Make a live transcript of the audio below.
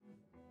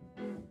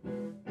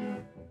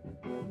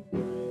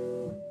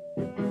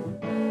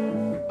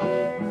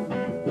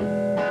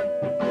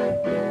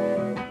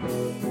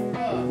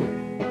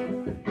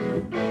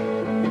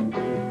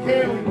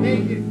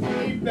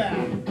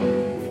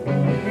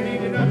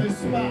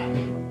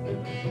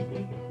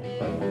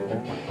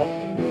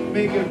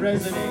Make it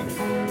resonate.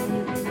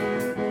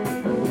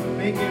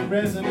 Make it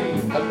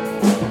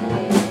resonate.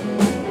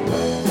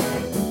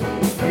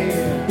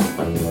 Yeah.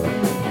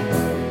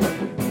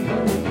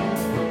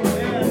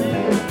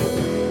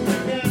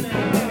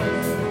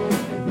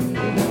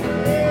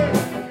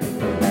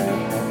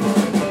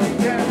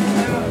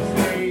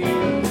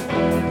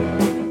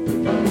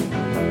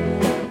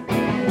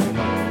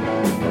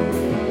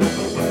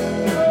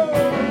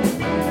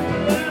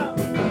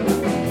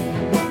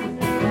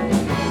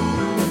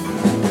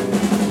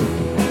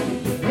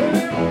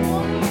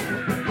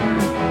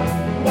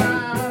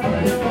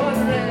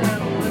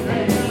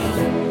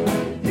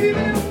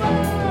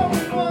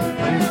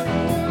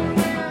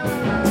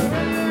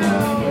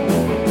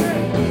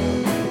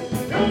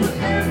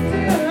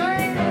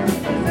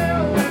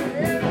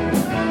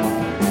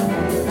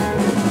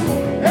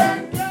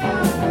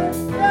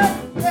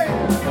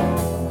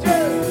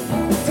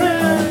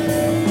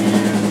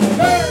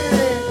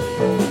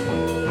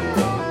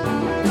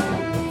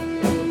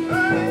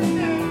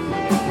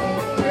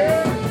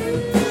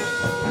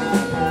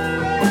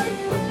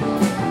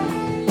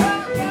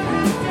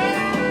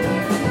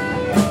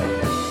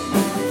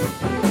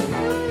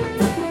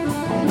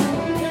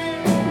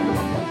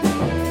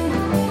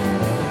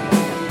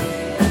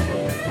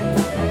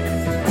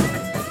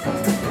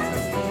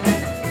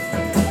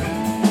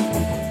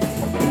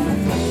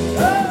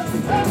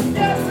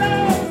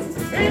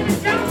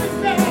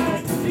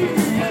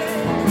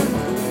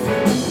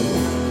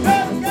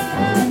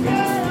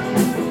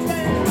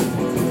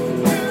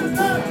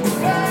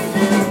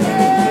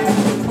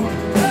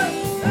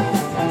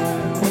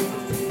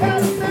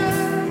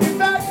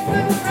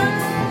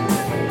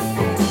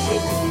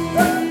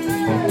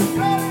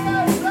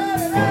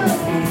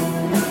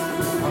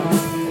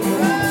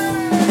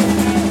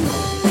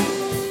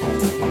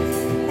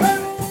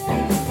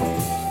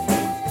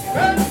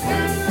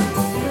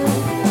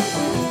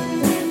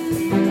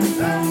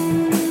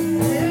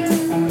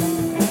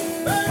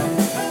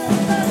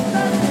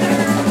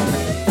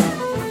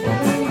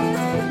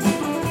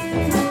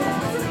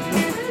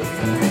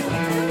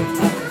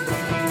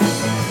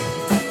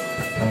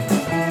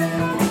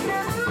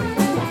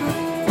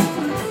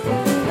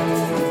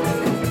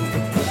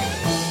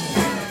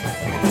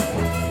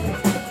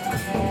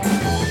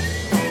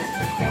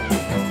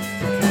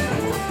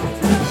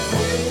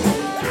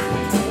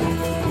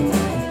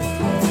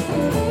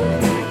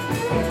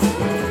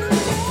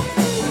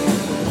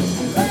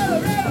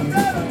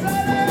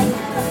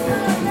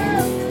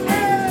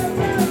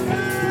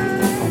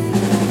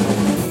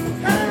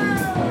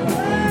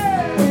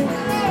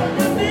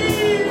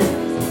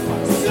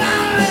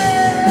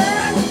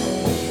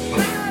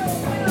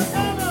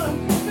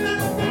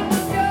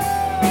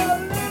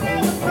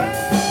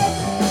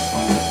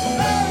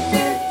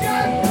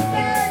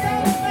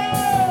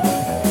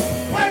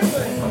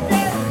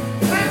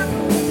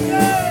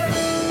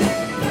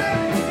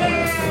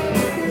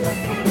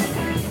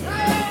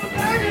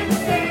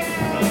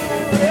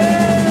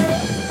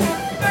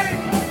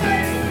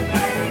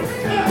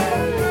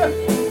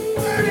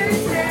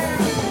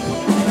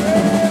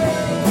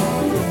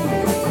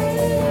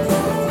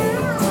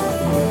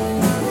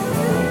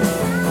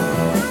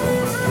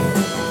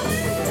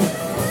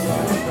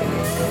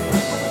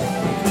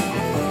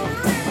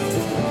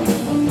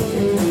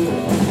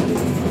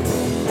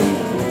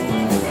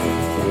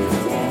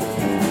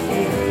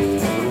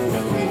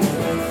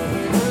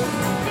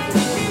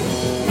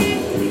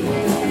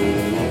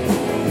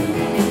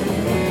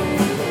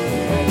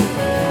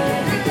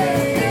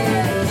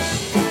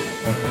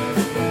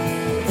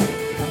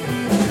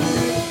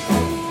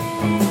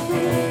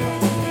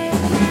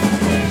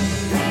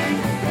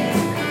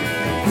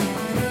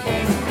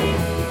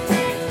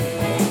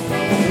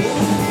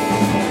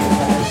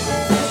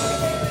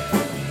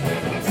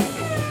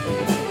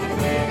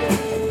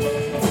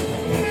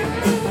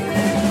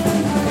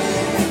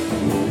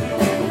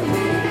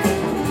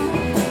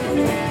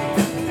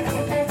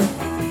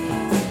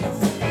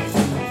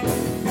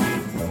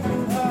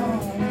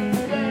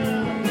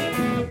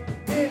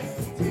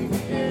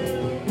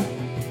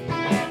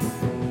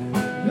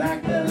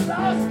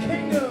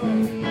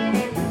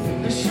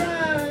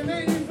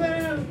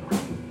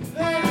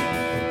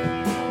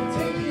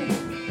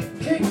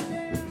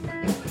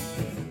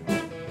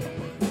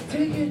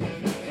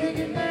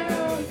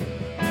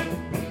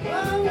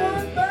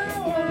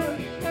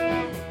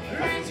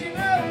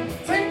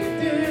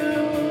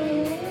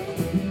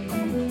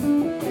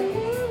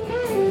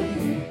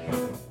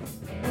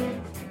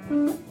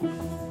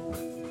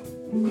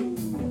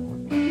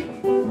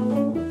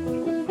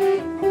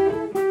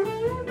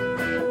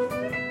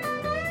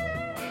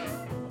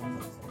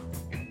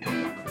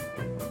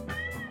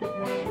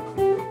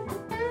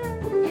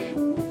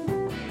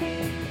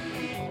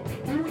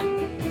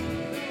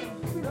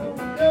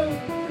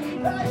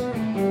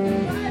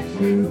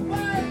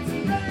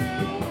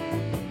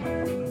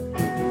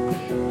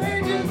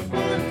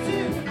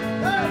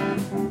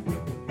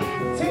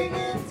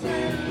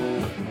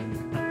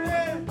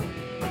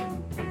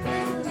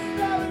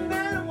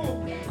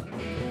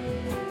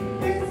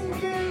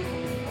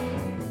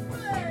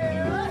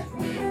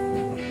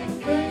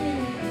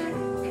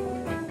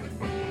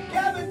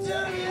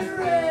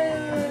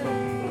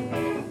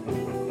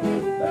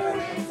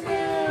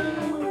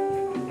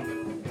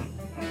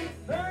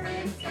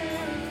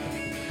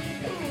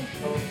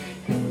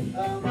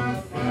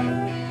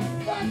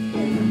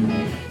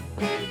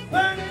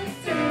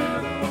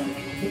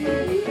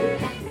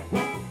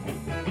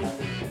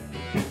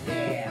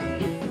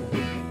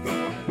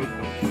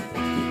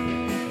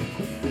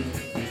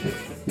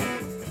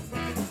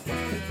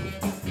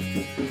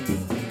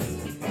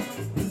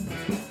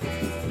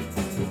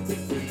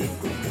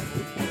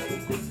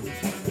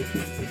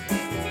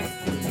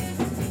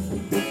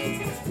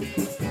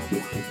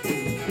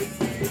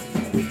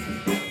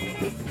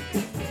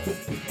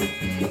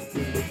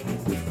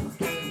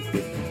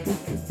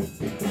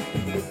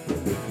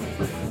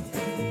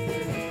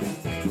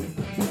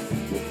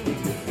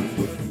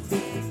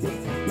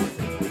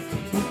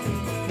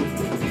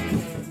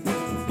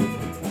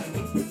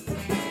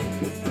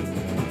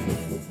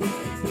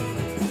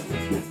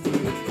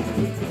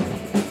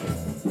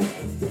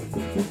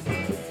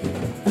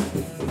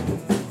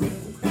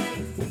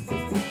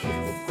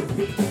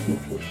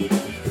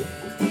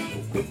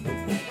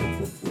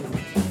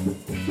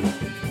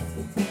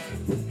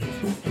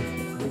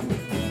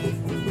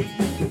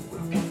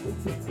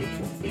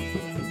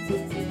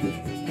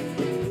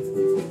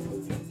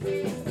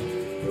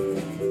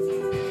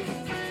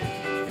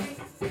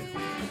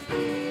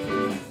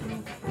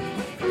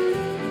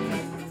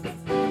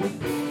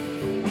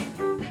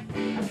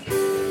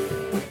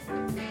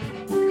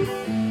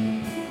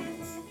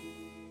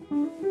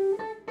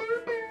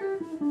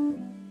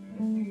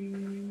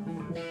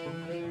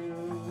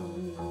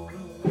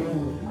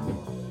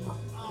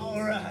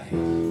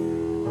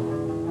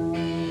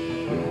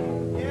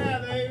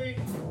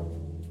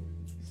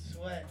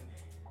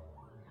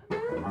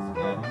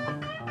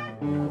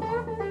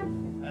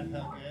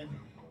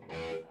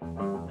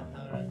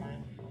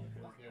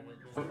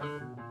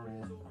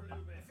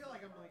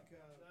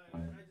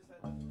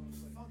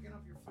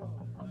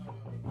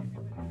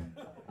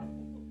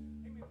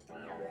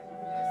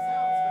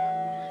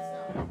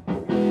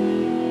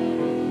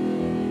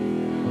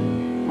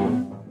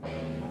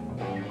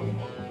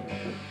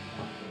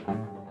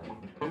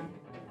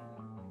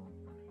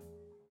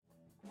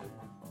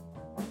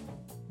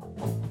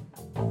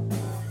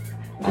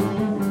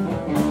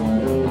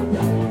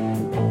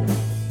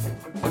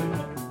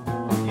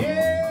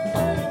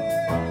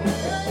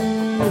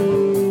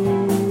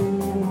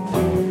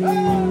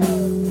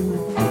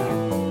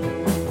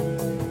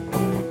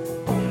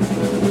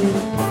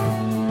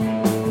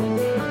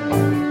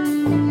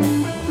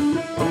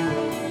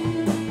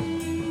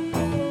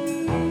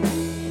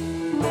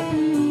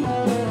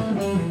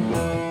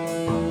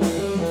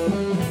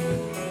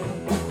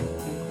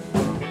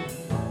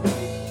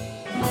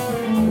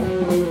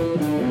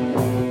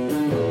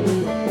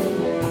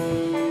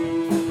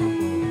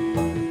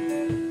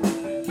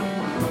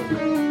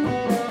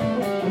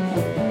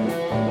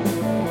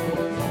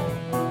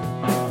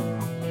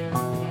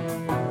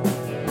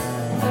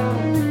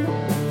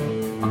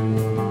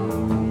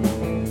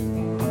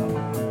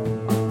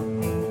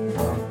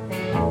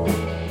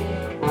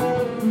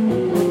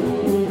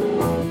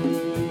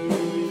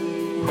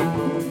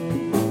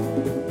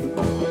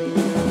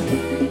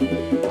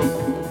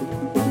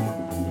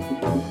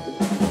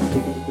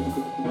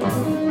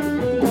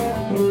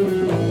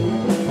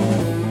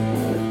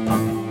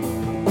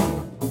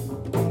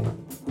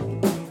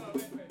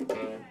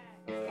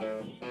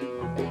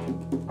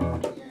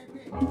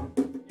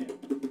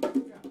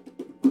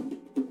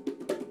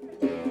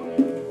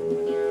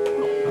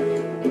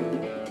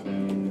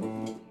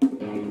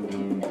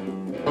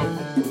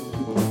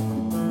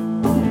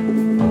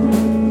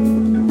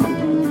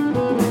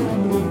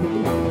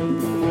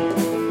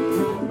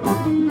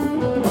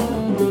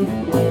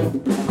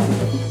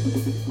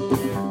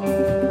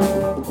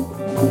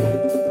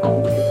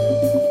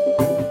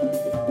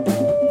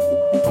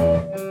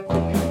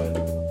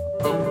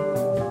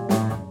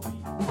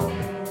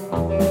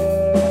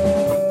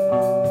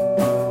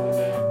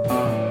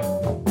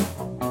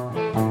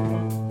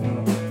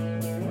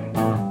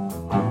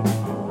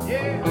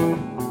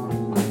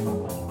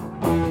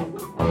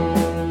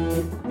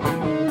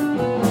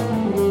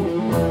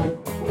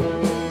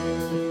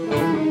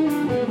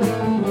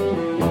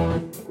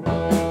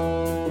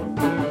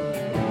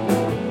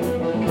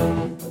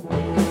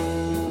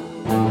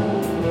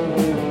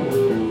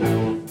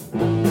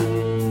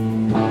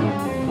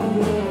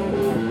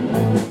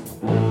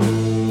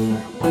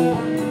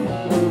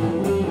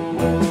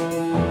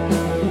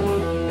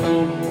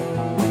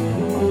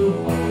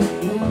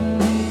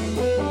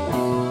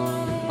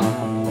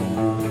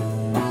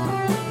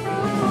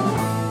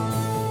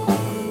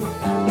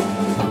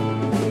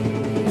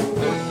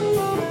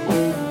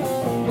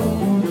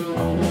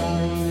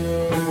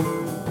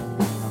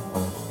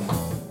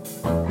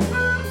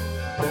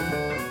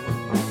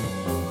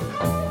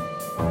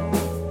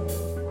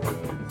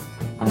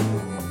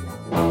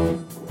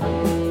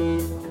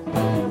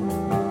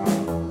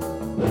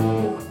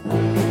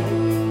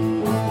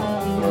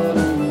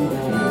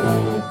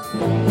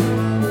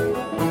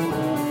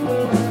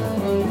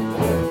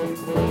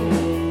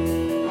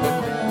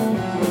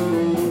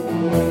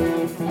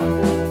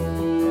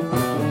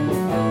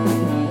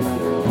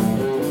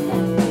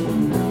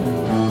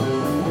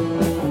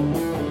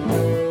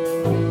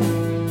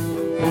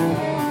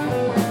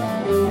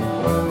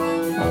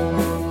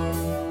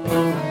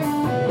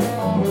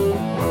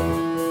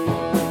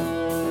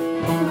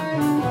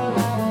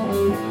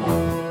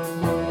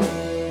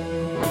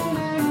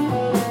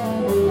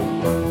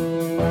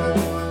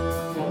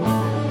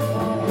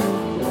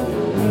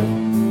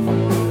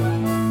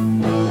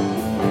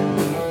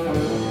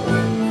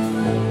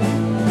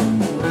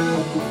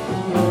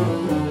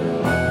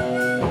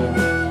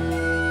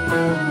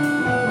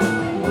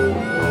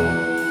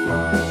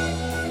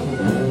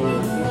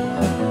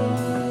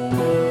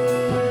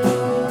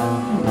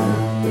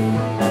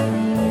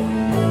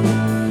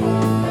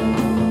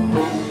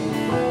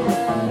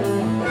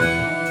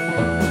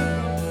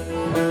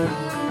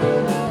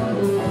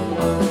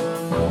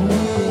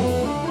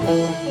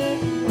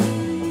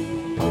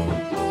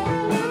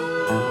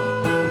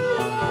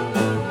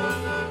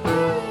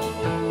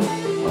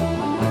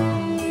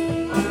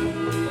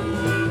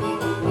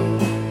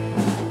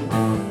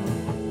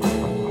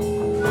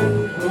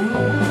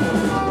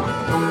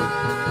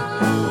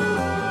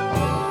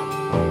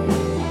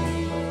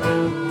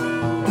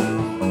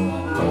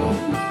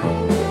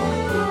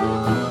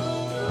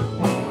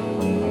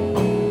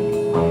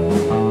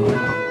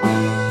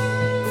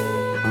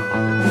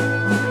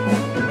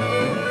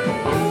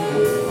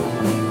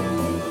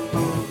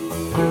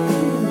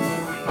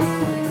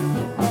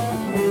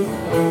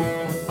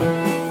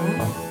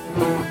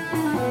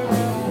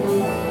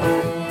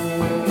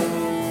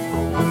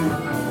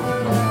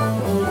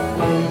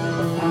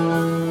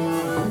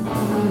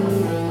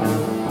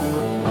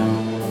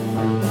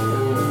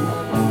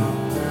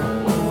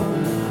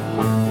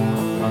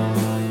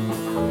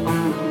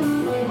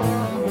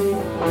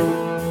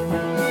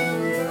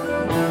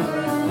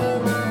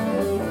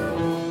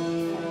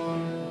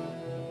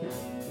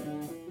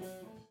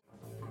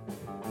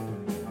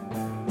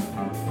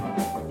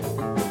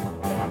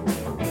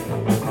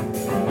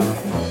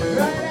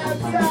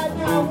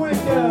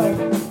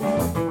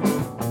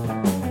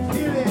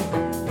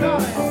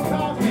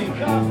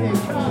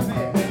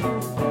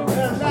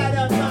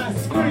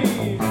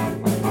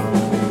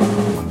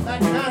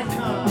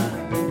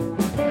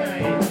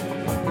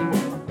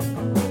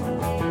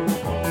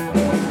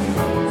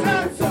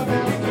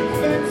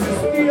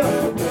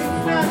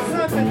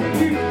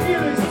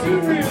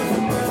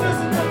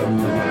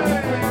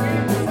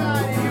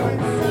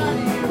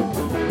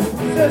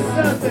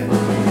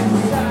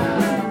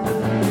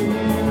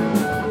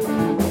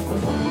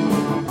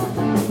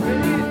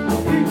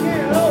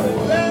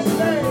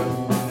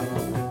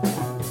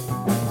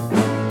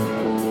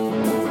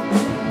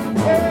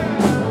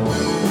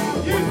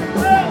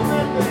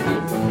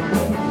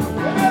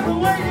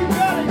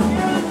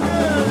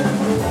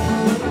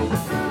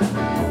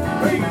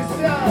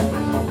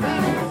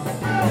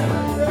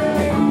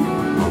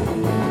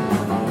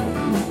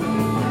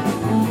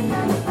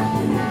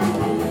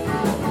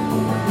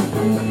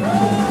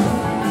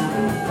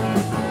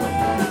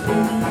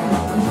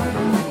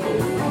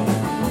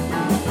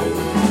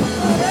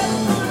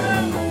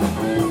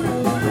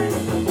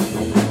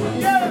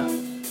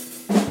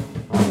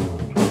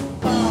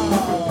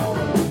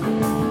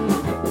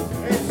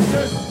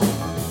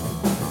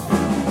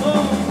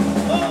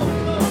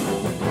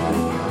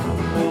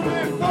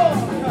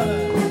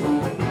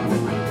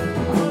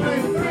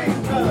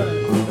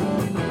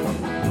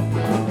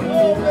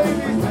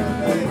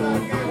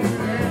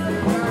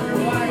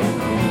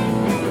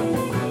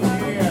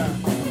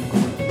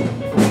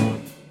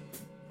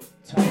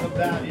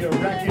 about your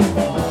wrecking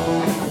ball.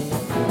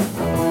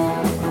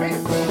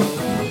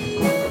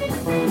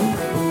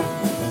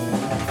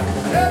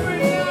 Every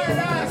night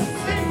I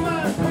sing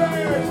my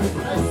prayers.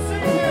 I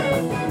sing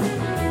them.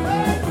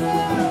 Love,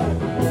 love.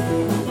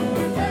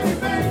 Can you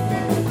make me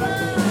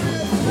cry?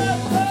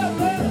 Love, love,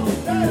 love,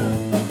 love,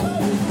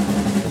 love.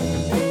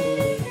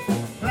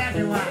 Black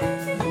and white.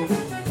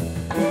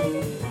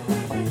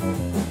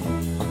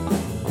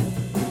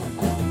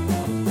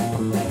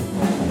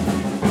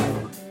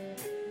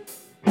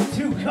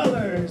 Two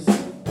colors.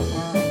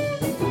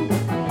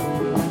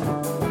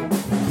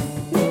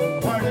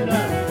 Parted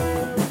up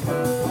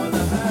on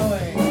the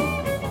highway.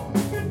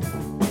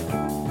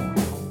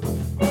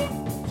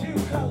 Two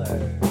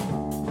colors.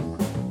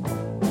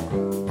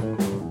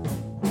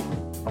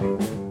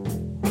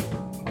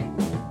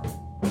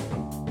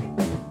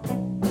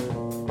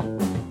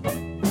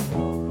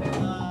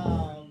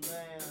 Oh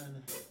man,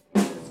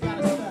 it's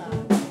gotta stop.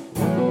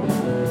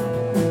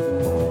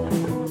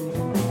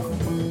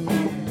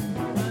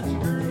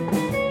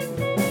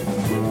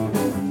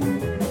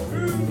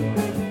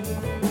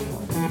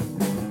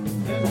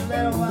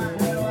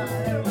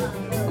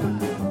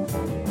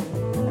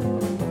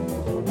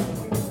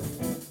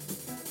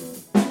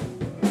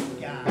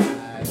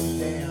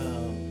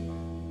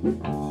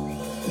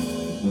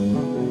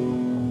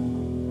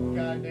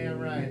 Goddamn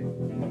right.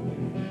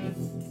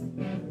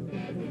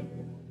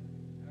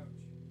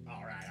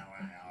 All right.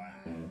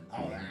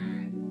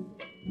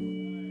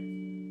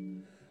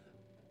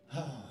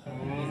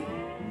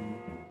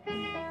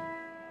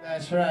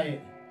 That's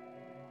right.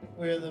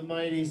 We're the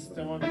mighty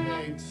Stone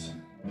Pigs,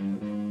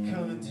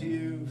 coming to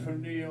you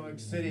from New York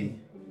City.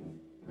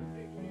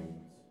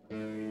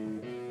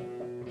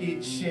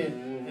 Eat shit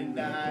and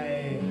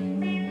die.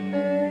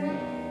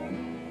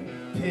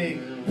 Pig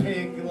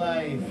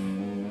life.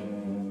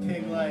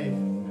 Pig life.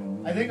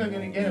 I think I'm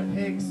gonna get a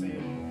pig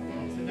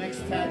soon. It's the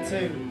next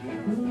tattoo.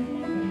 I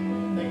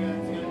think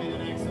that's gonna be the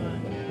next one.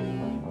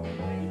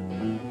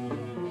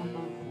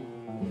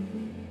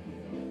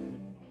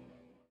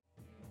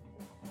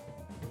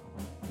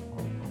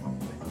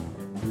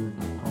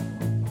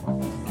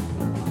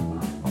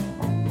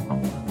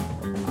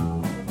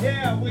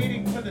 Yeah, I'm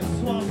waiting for the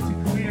swamp to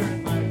clear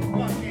in my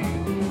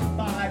fucking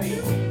body.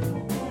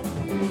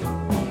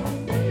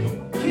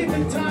 Keep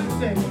it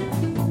toxic.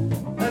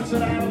 That's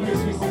what I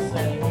always used to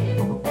say.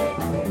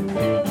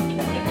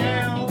 And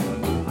now,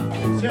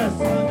 it's just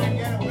something,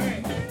 get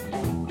away.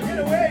 Get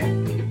away.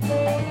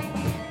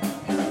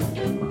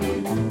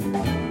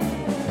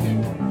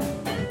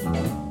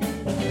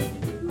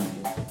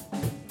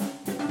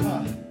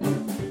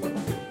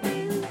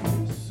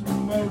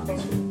 Smoked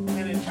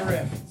and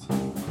adrift.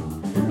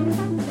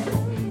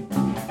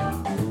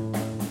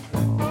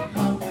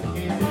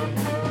 Complicated,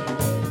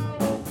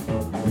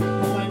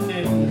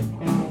 blended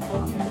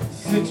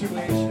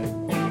situation.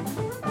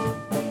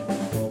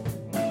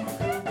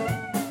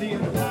 The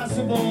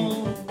impossible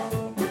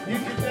you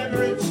could never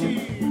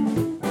achieve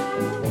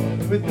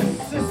with the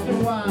sister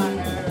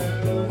wives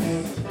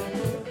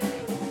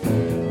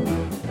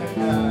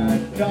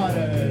and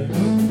daughters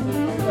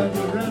of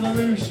the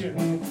revolution.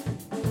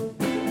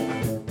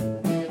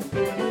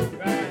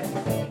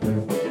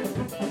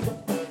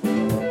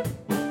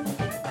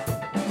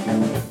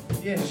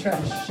 Yeah, try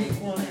to shake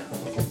one out.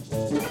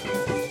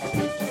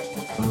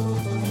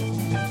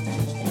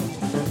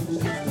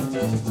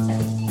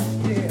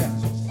 Yeah.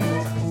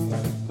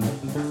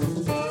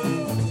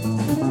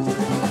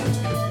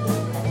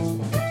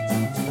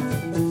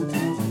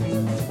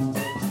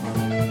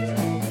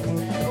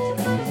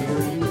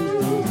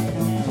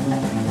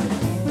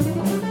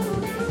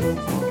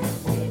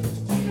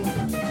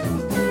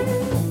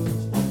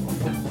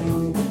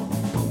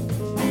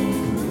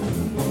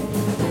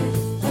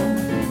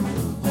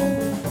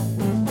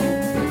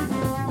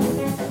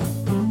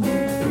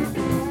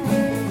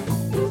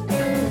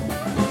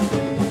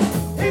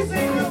 This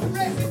ain't no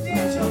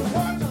residential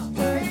karma.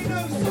 Ain't no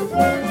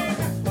suburban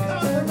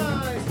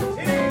compromise.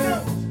 It ain't no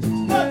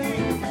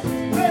fucking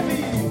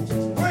levee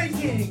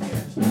breaking.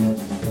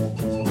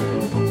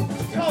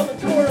 Call the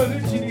Corps of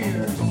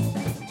Engineers.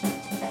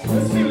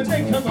 Let's see what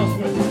they come up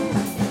with.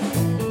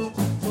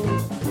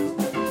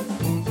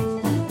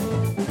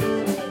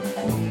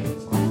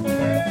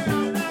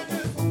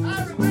 I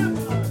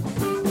remember.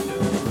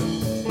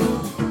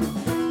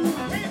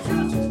 Can't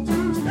touch it.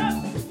 No,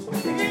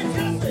 you can't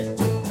touch it.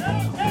 No,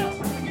 you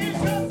can't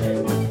touch it.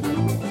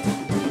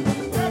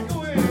 Back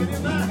away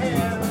in my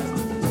hand.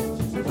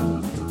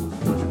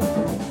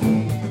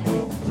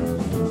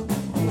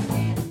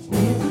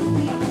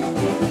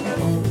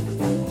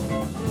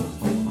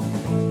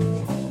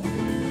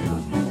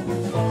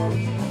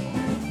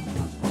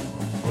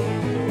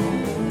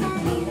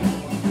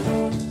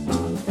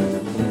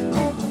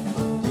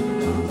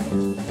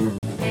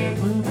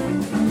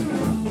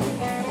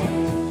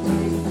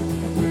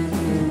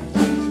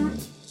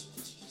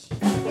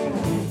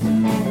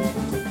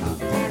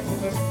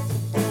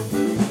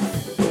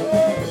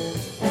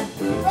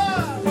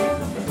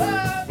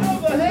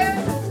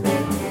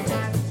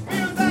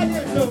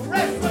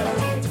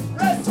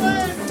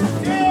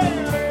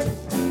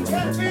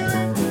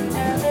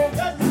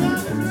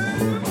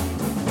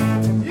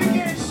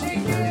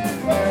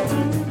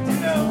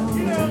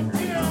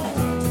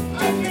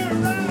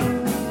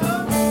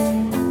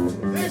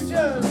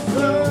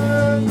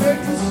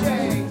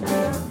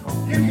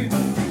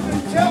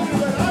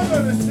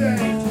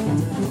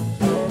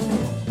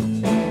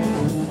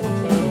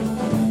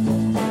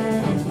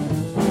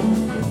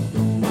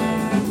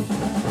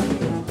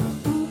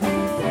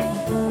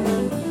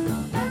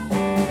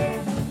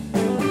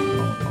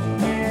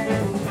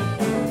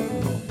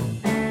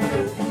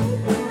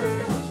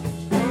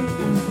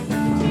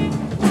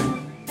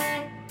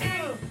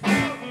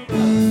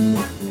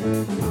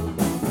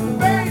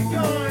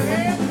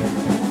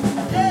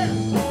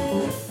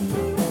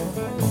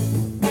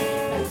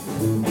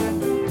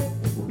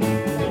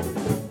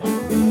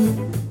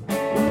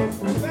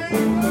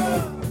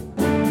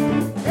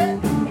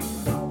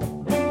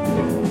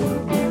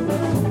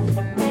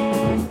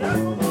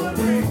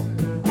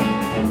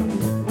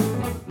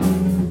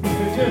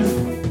 just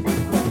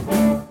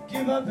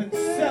give up and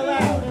sell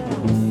out.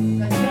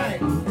 That's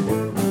right.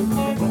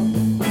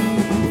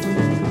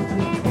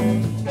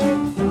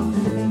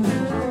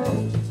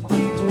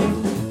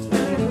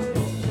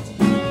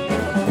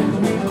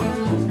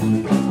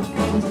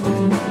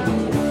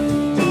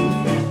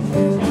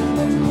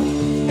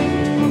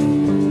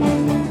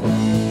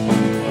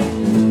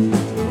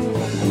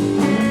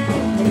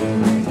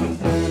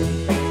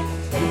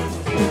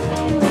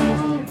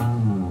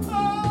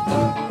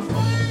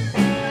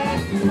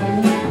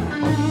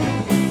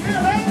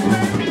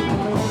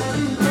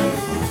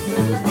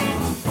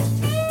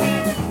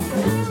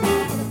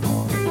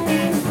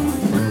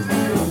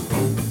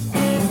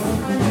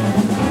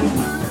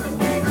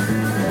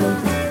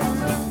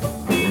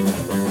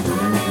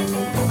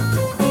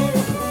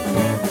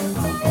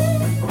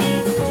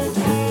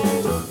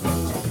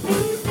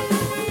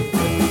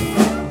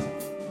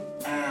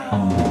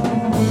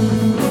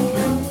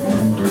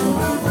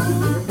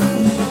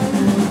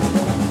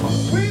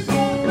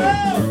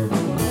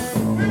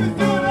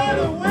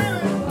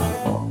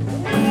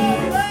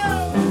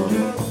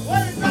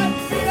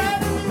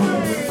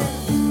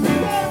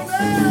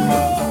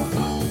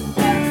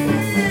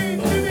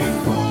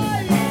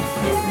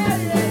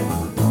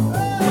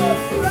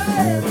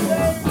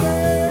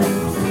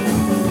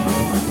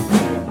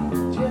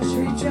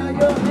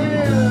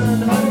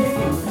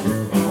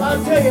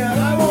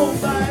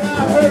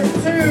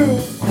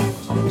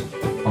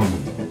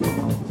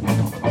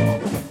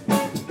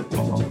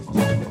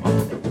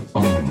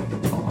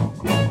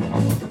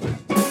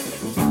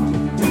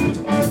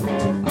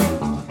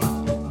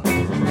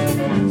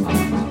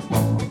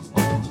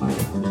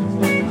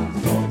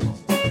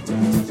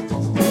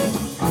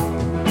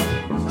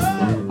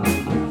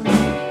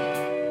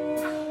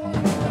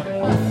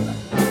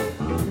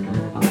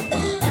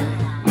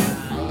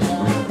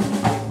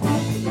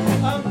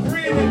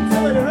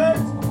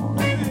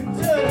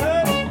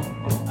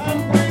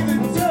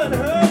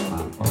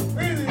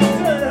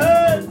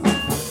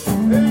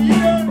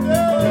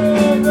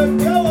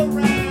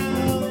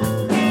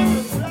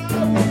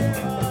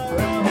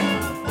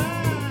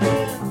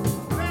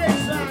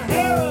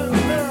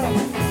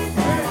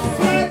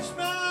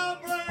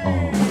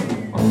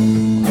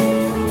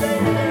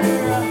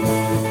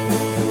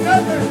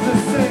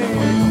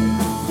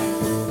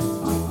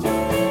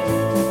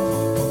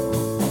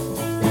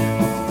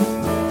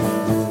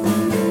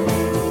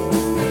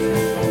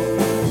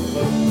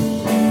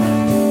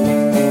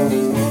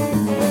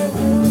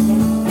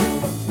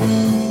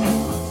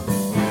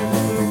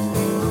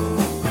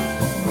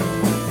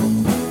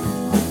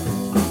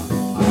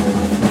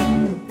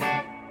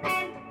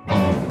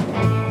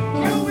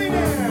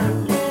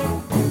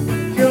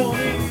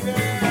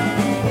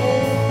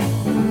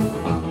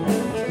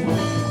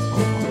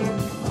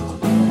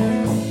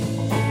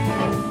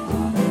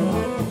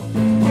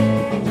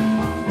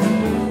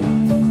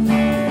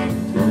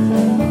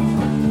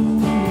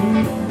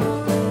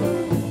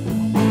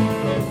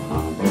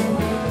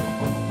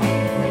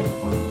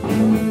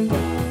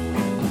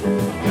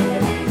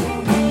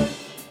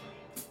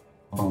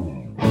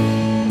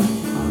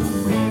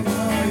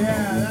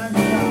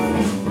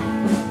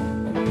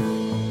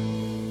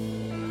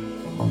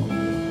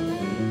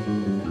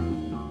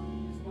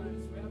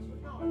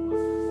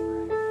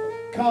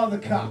 Call the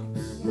cops.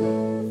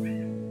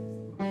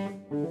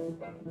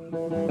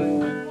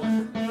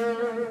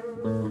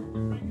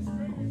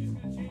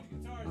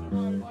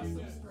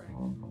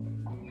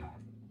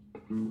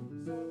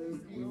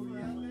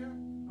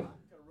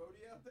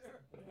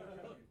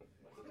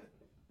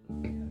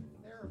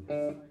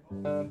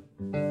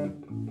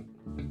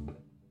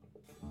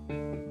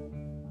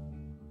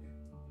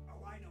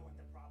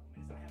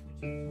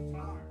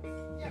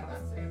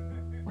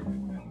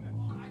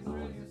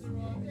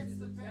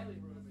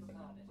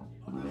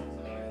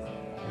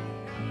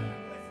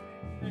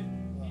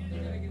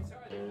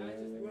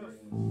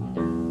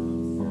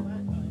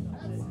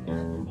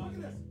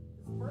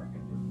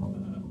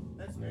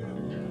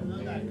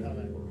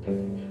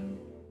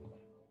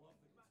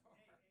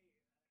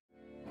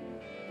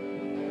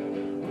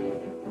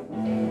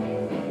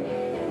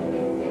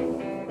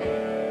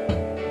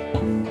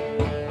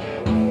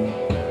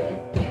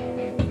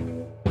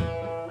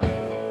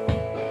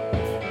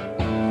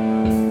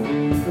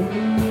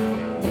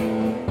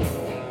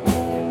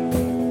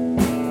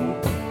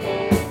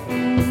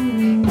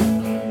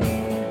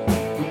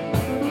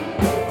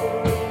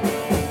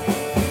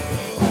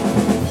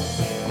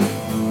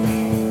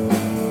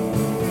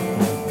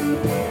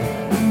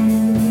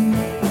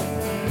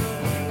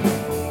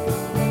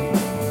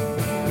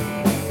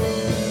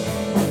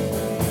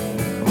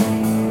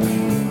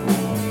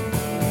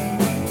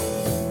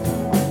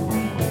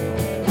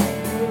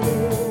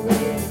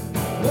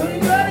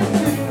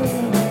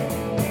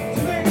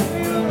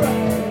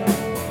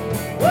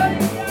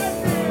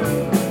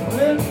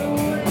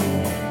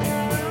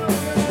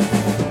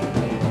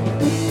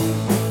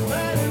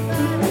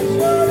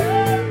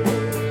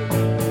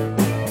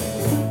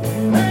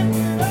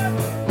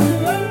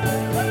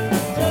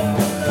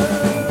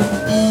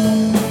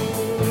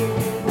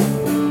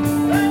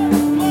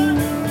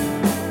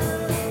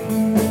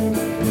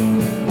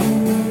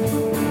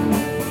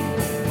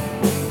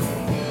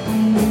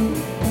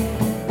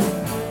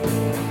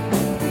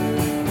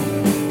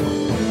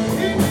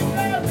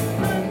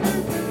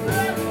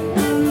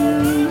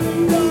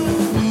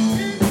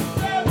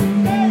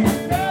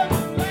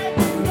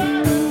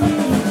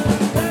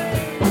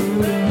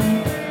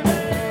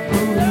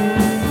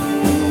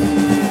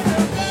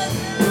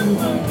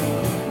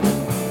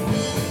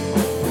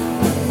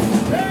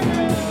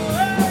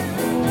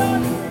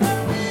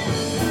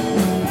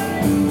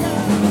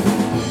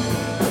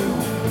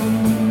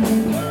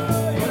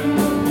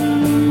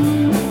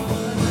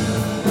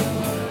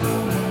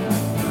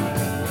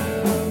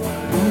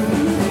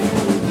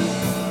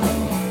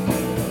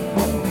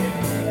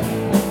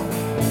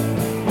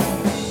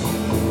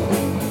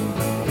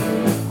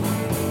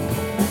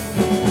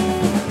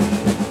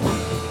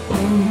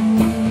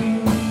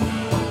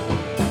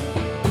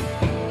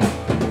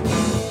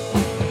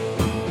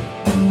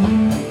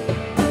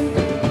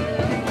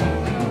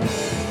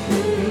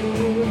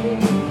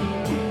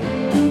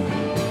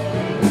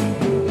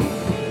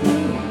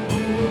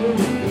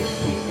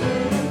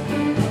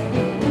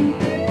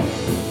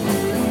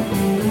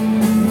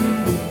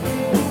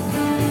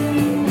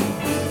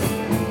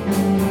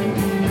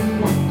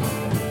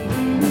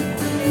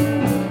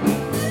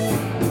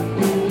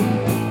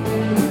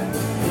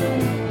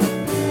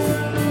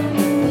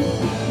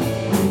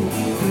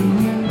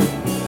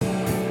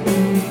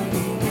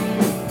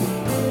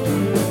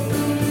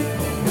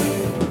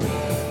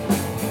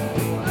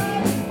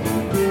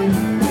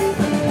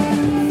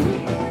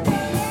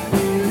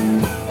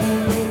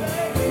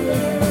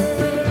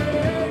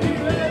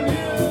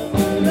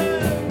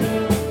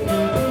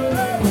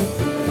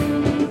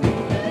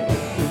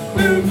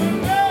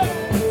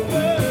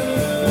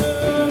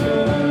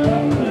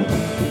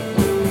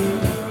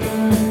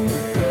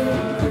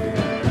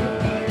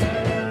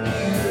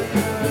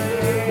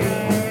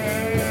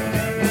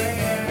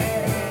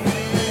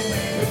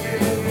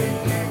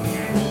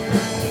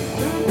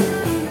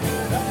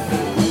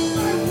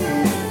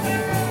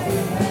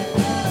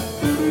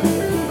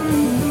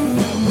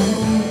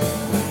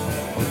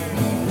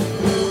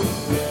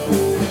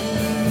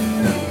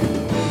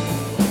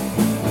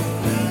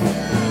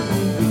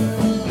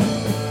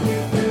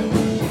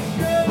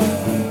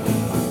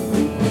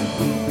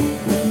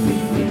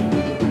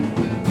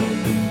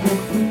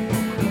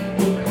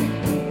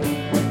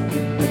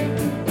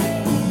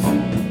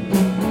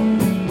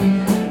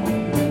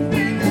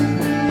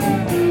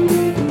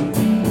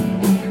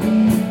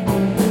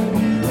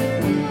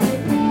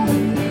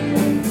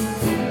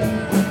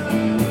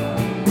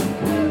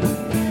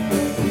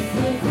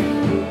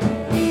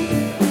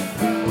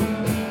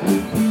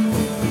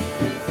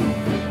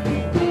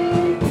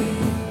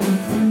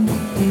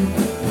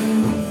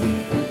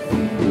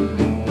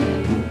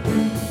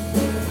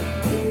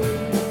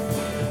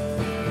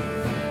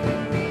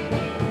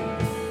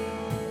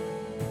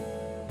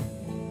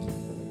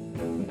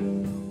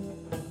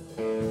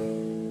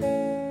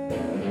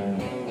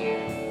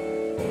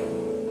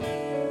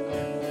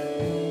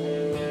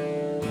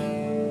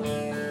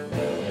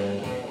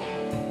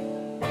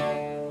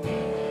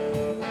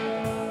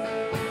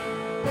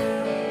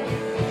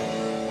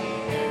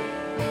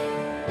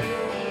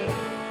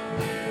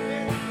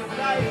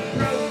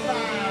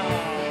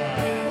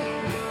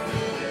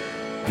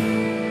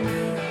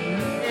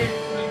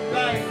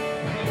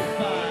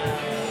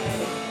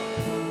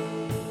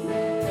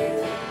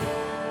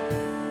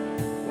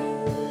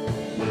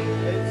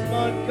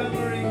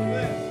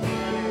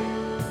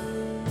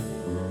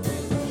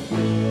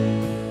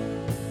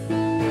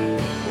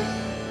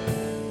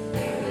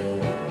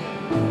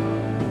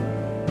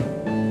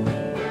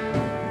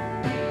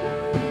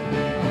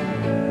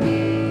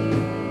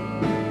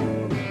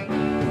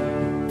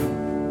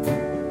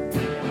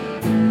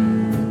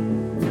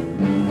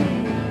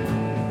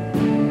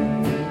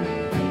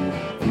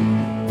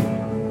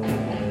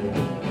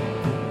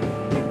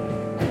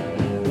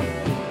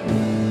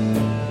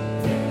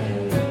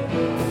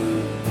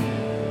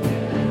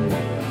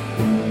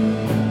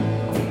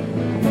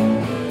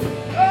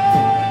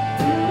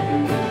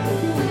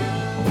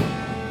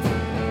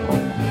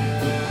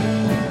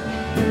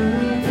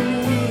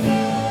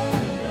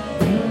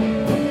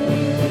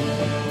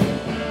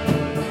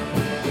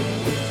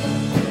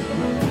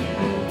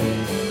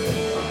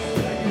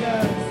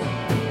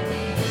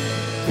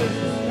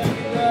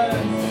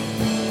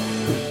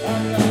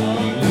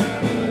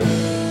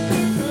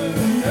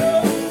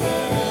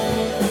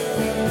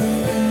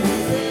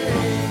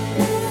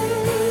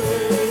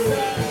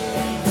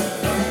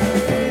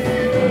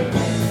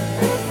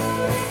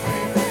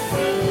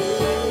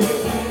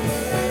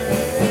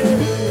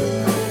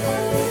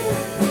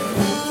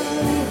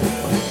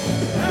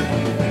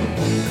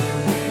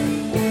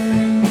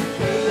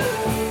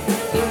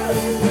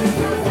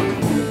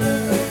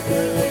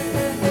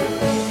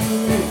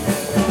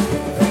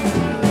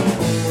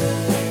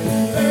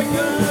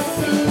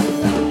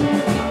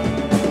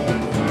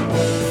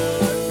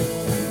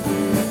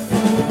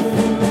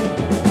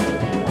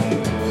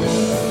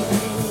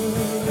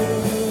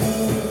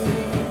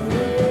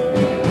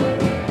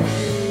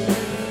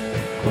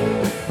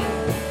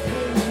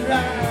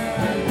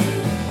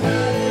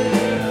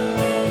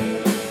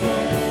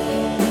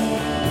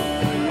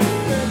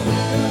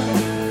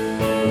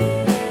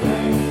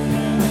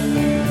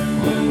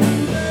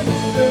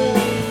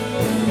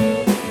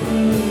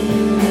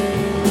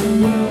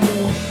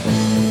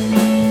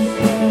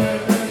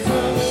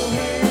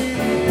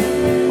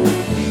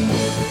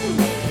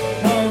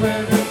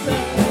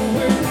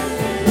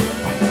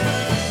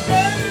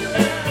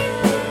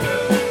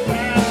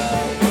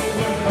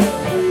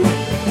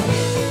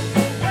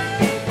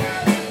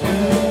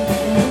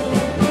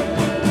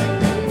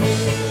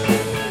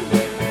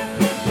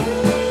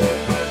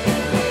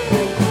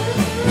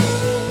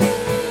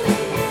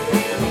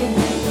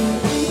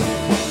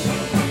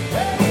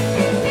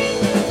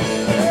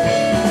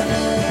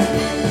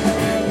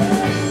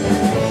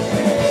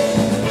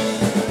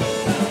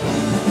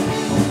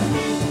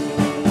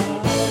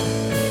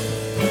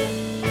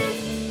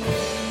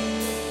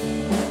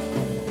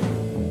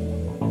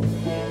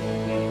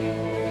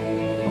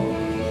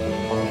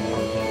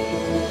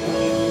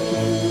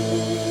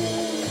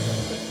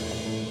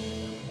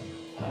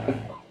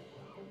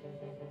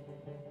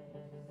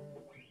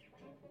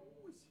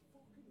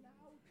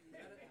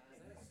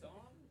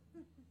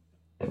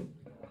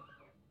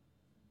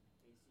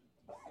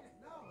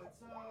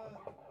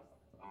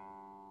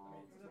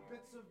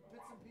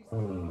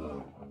 When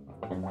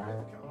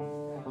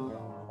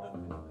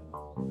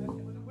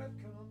the whip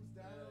comes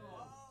down.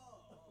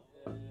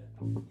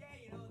 Yeah,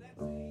 you know, that's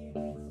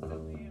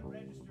something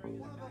registering in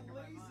One the of back the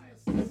of my mind.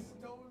 laziest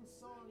Stone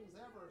songs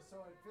ever, so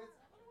it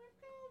fits.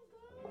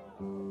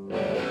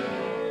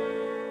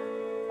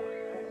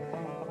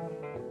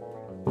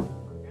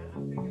 Yeah,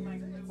 I'm thinking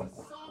like It's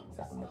a song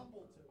to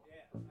stumble to.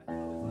 yeah, I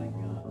thought it was like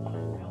Velvet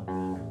Underground.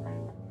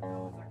 I thought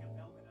it was like a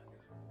Velvet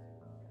Underground.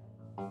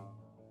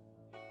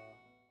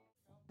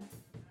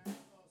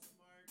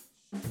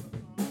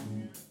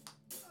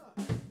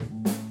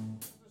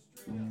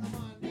 Come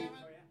on, damn it.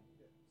 Oh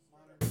yeah.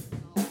 Modern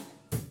technology.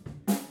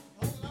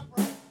 Hold it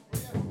upright.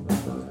 Yeah.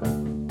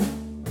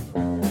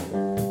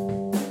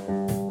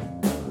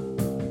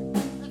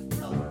 That's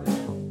brilliant.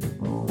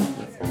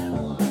 That's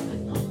analog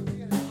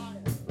technology at its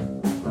highest.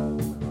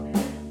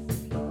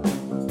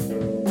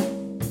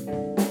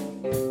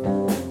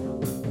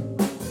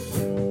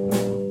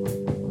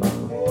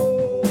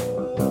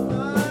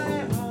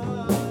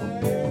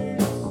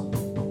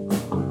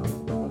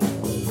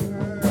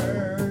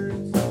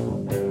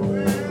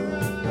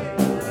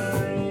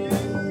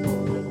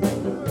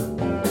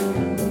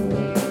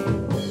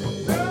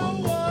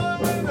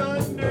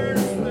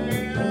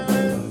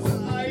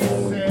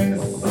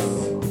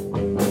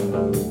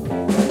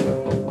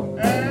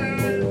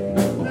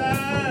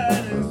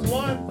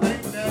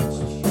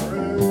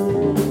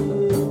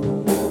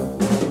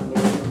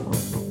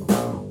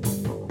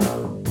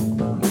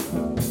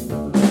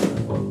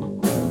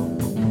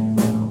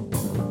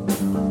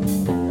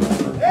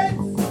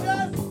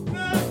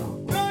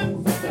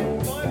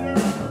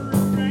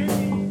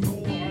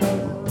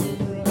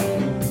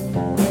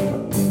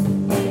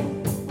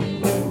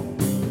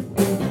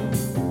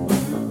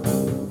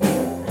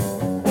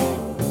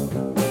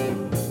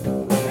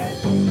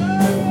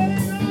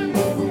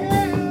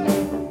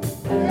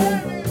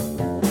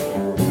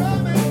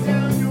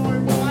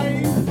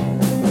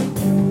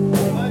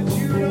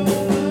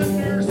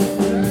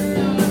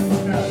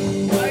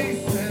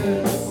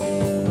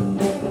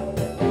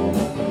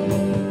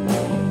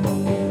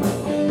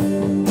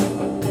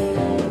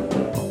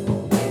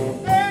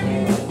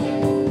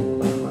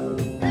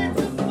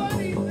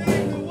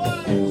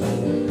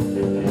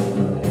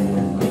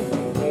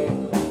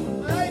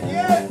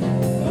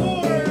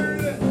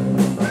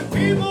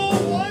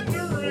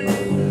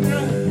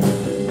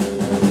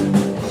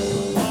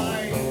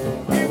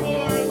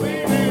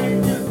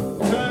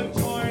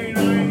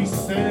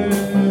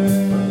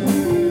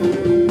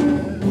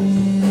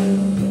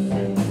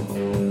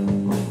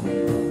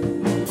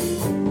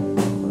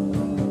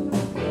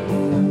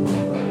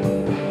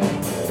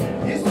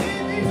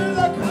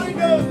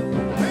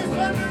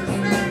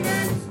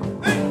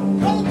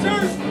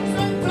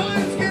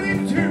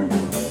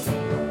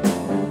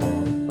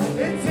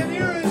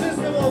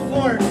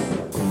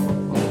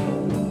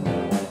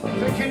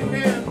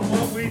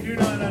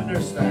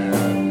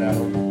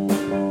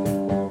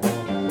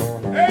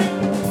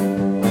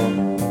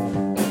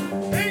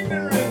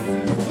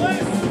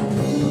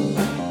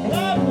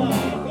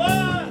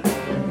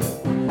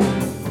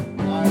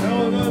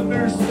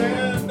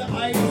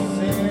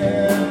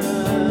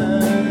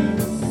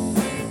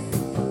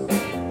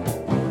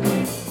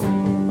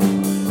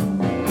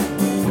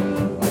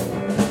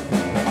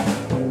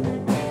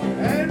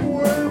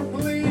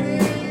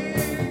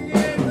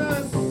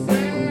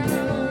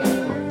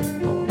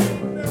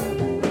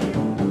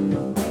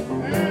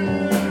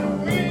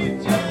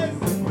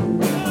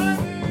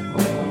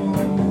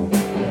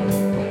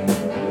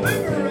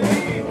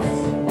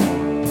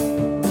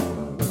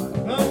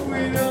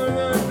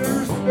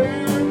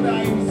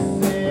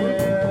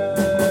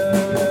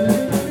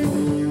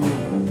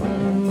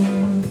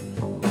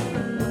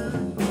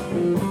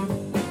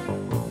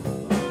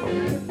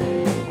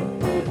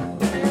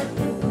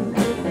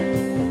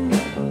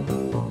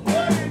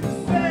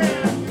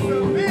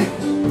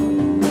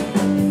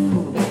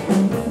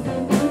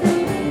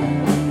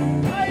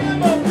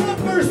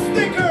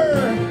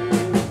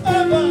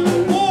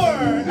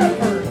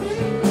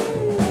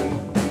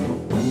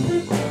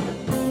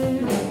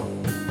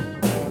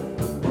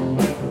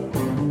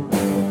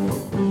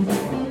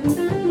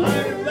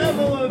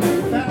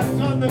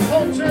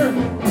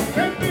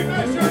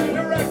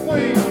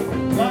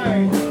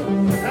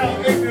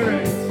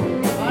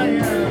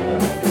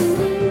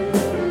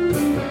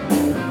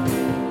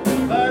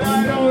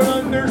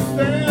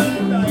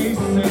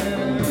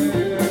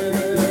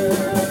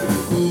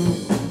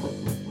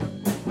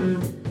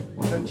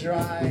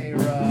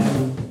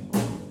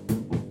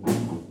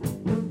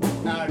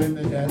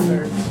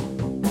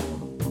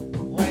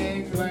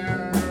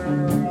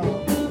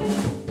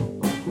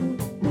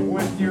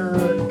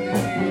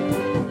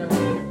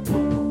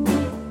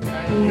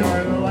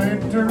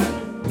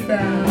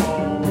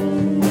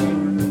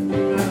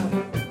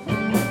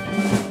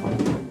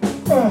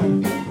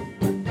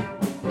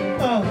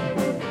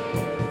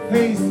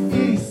 Face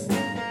east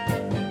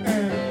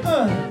and I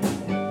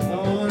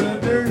don't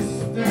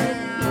understand.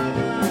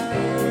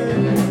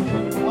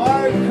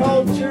 Our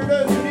culture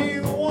doesn't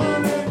even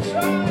want to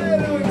try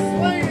to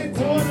explain it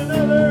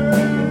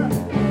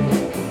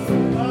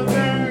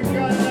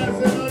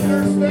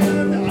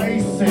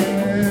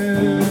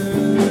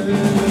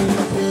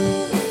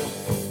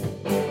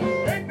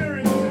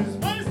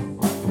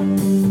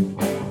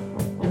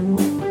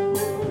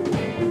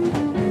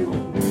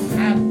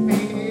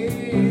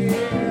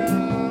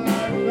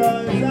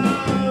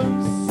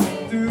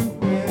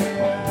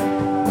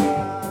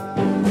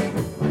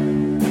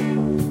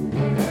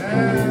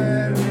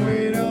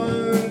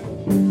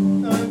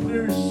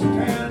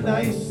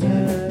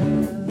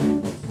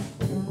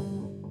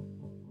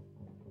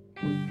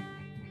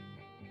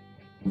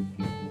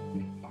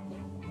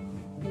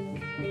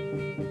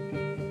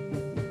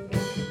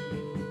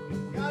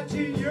Got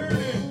you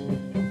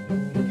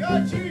yearning.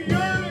 Got you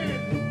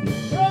yearning.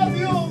 For all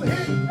the old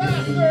hit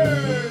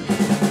bastards.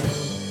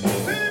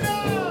 Get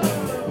up.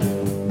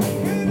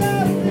 Get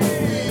up me.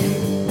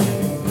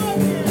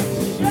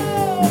 Fucking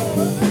show.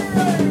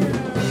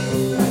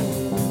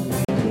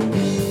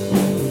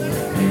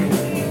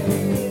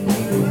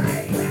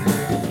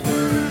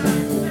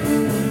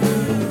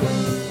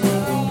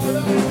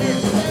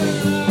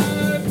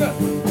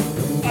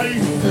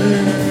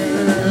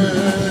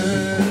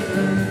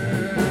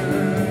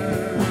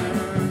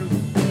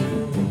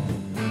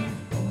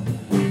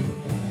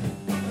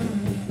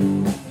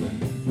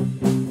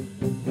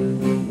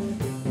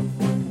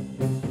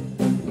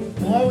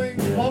 Blowing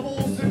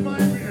bubbles in my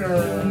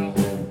mirror,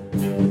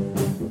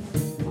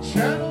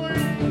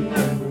 channeling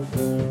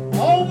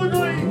all the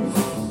greats.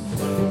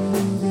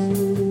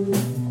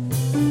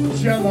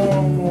 Jello.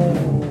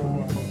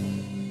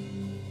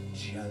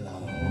 Jello.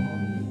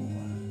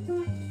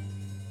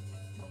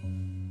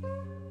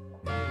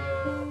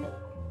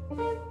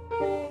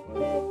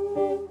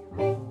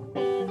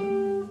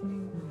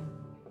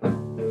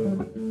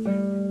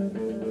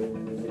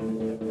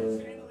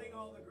 Channeling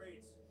all the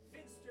greats.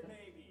 Finster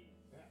baby.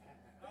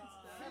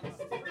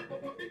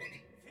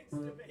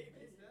 Finster baby.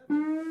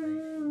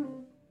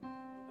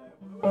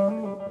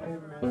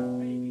 Whatever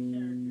baby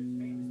characters,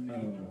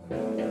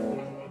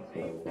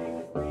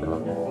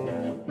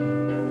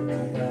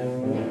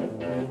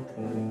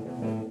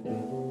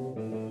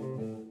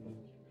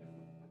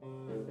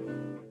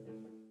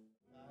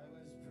 I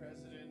was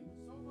president,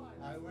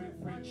 I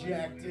would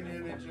project an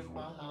image of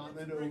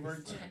Muhammad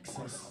over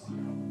Texas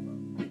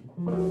and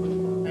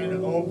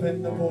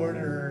open the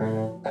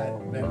border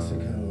at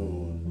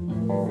Mexico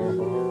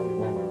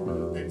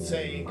and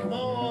say, come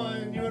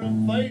on, you want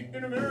to fight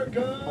in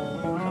America?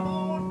 Come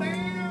on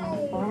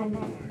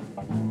down.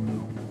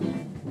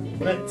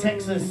 Let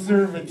Texas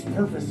serve its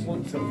purpose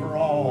once and for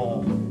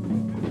all.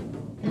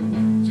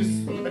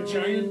 Just a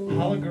giant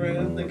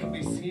hologram that can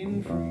be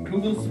seen from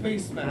Google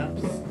Space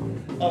Maps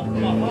of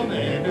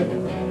Muhammad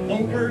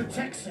over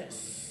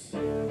Texas.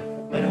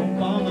 And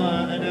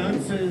Obama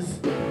announces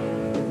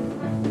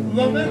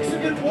the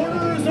Mexican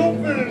border is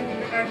open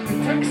at the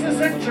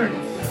Texas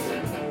entrance.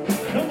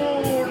 Come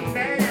on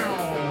down.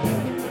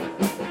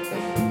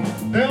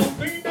 There'll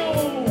be no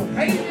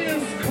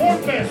habeas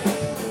corpus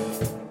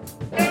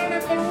down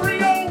at the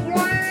Rio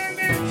Grande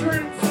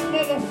entrance,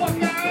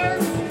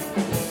 motherfuckers.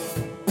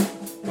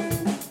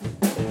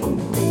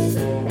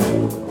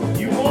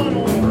 You wanna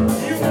fight?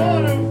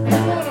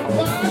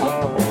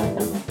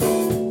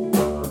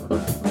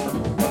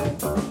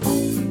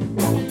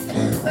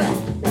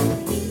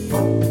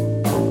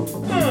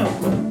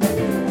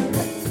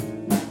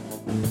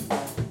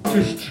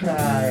 Just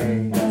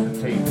try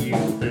to take you.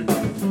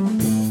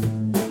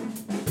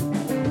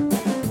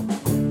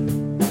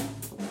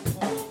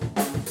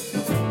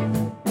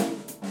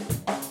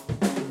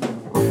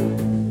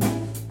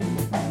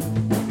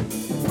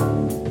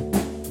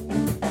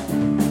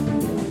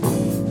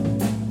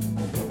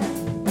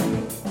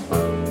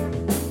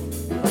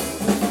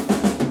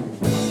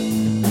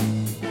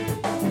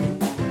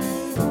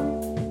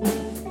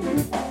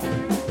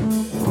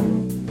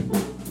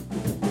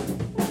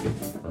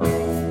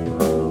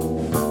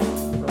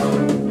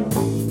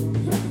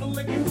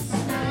 Licking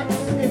snacks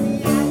in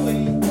the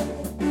alley.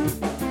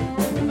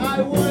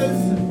 I was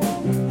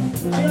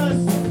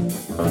just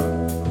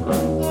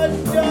a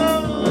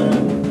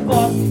dumb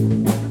fuck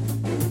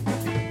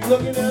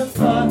looking to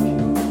fuck.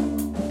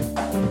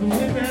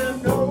 Didn't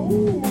have no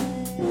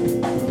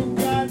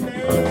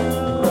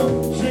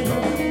goddamn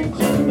change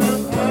in my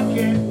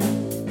pocket.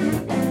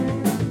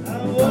 I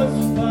was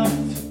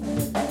fucked,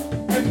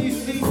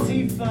 MUCC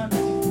fucked,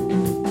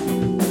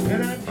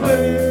 and I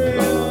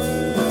couldn't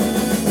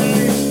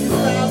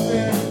stop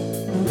it.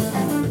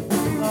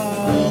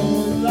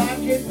 Oh, lock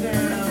it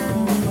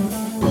down.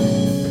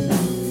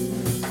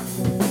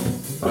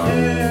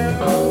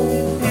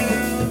 Down,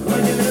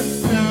 looking at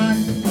snot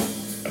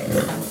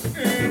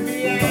in the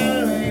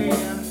alley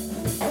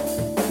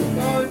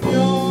on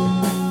your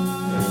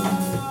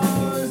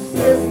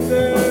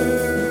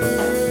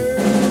sister's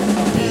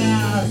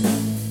ass.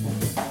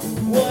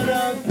 What a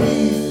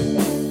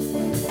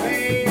piece, man.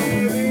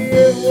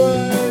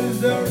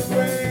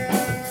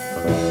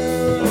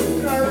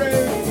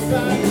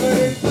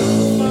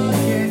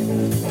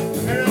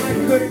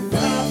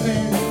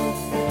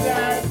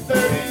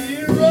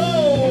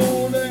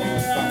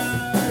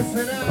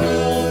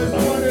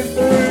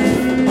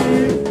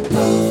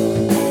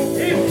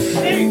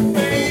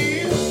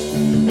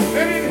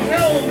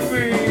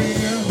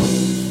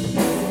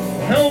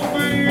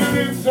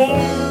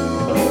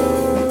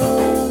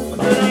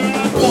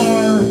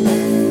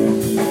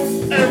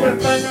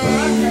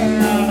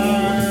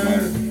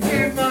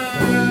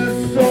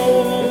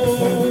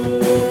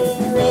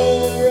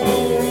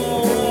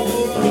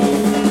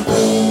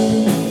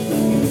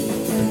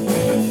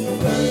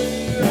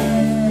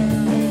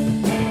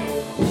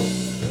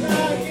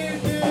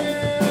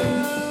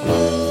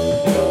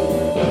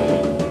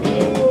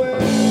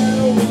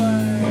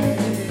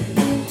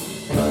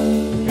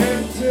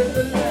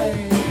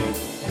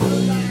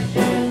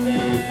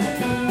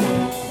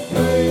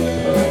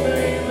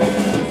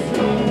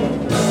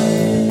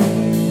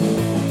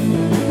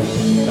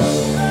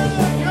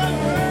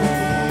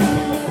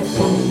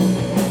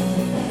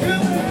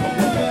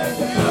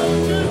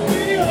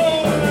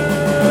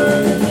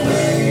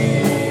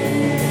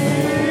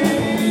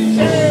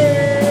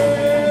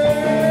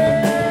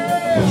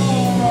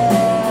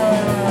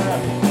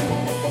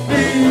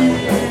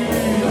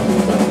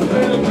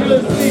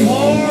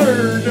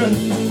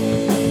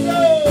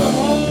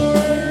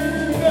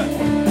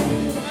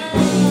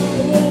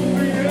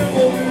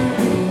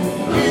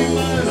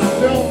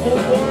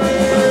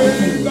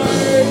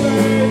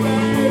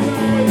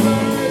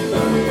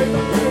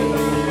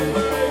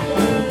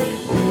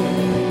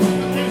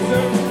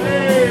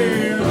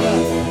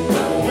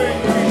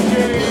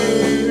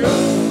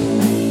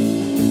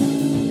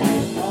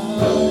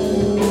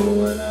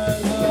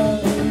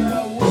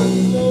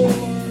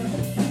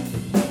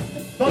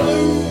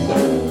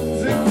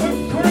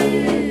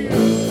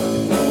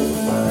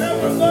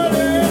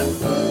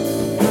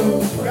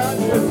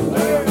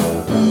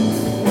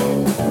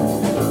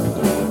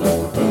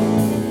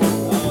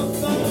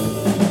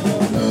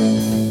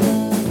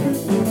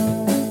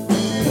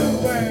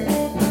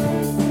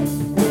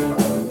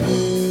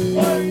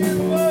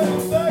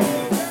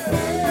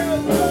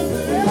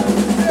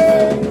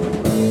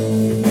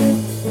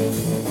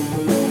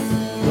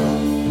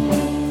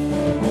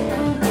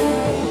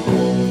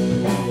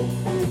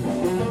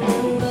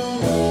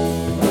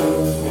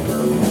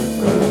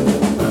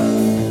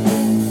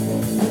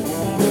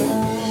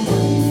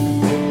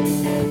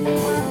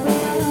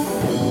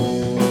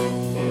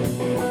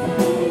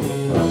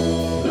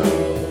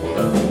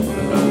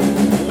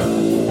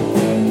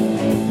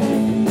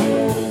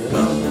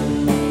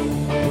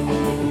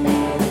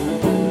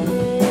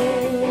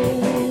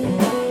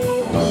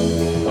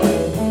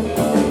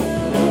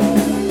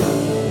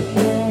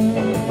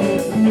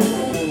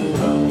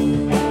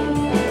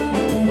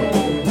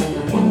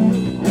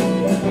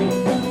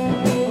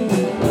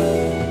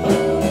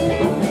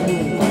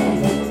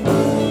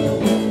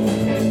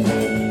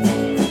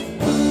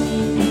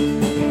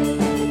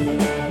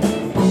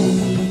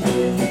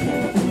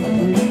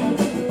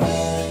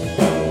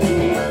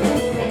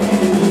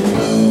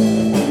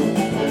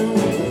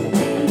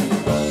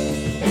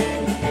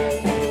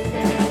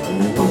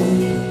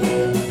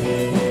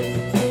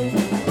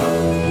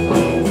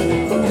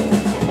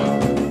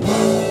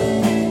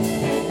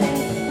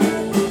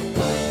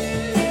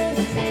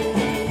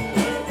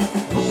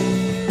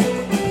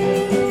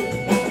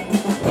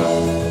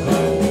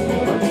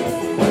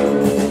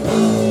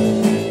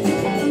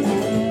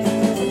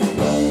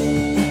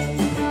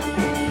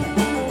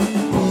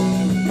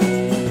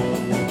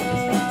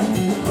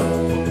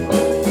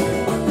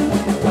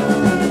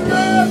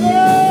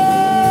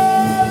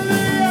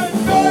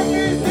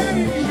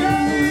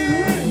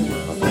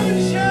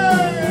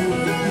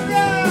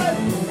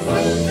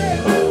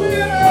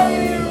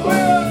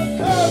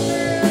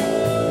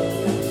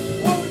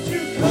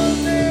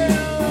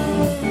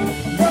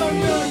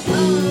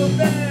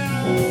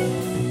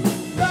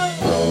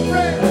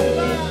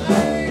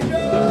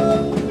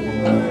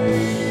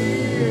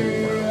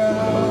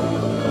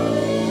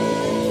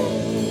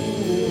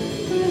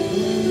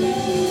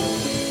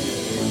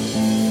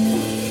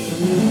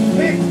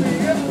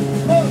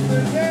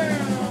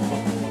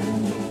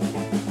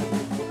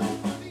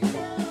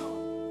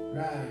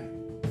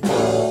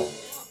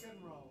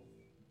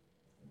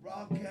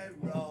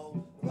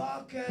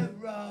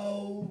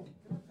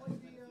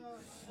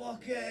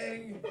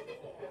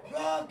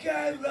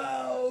 Okay, bro.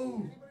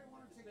 Anybody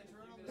want to take a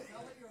turn on the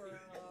belly or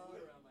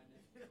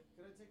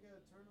could I take a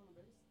turn on the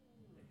bass?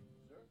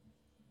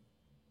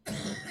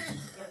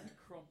 Starting to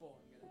crumple.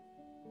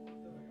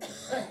 This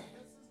is a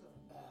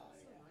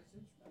nice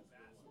instrument.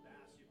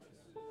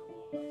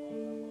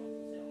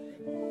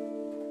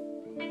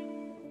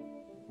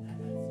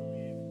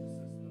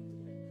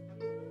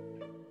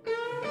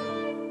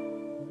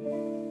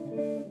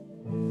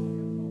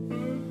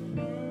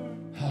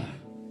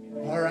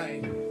 All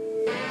right.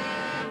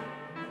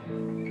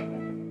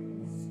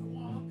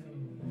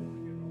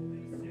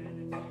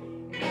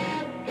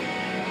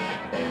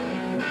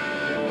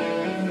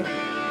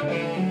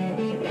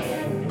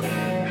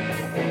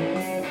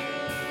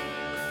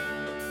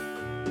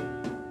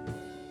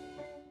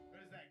 What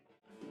is that?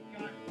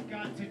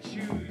 Got to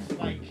choose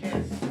by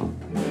Kiss.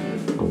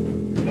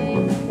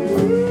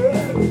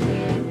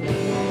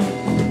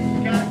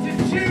 Got to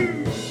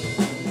choose.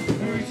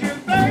 Who's your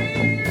baby?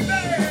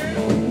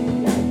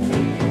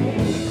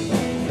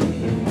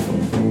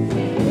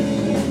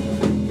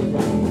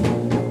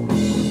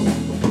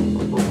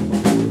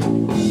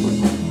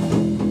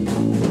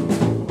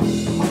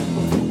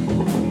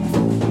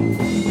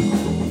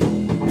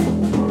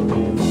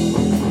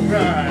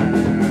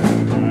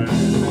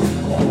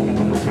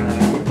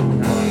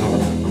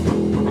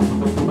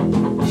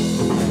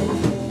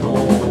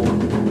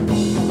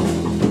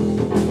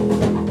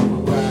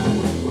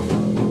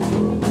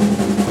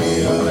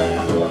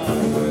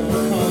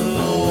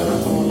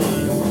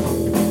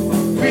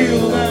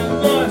 Feel that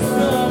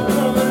muscle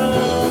coming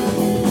on.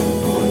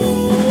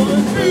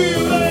 Feel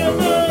that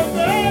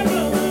muscle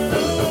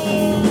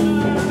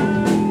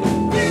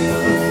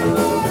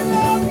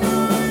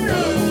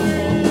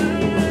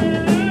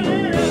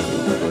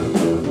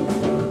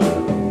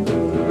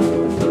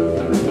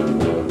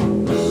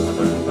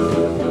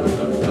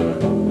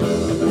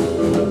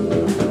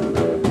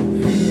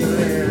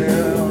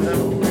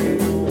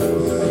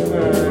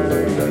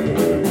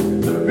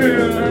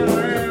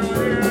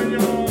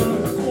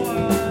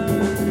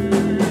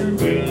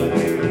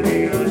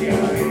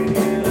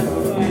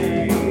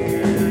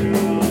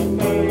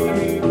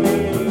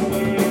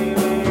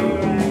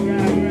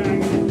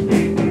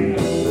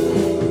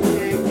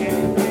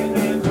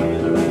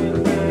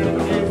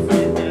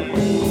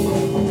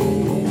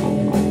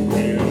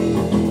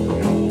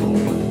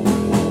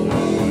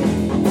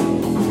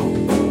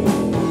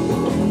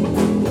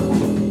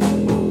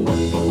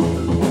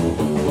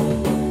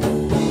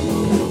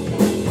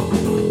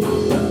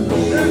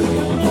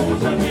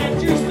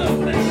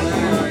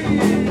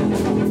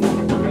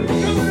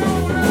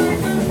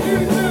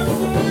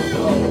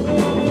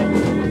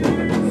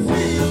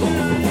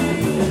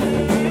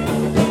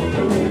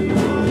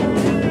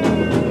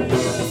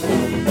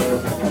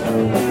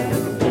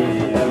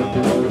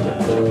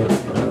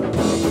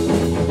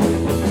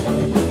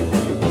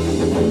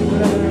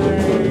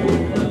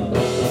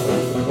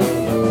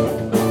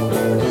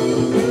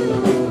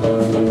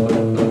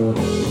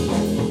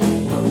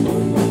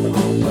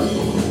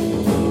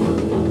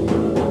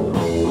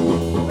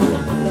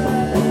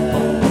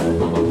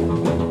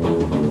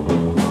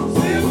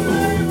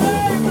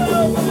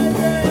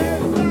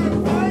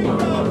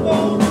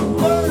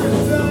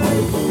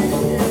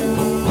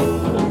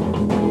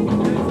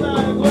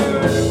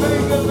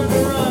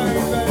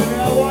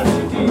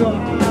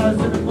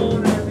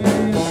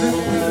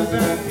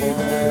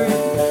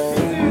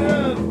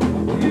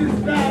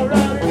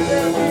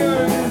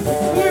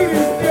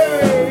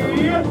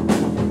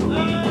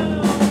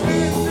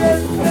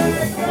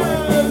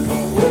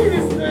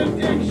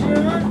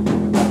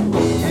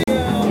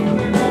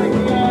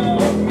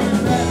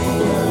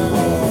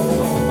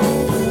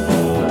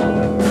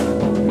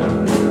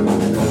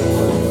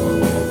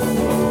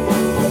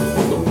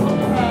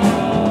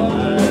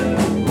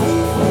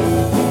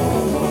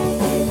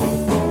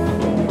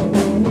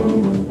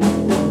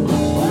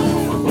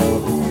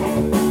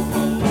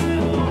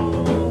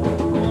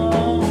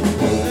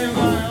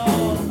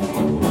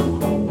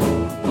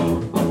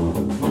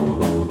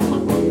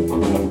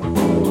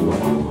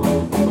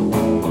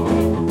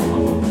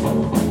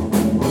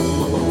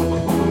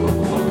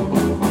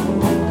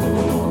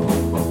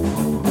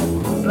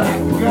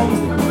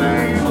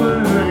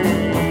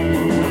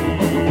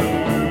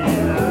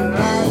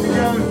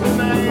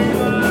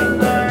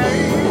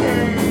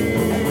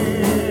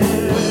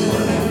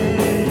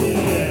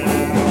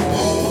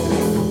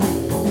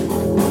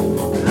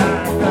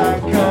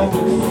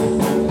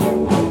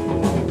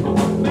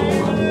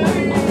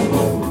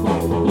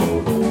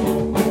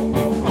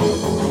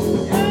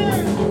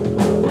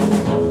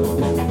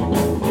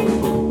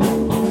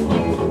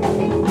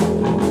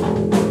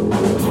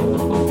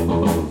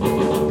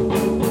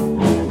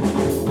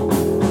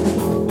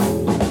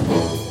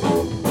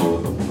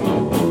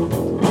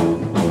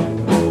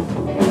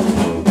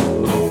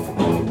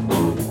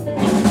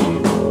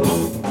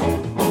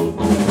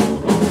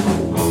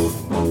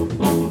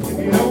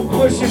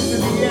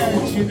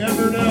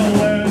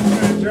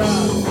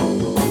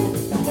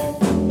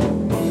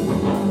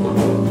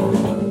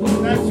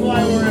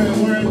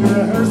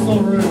rehearsal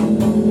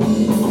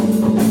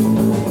room.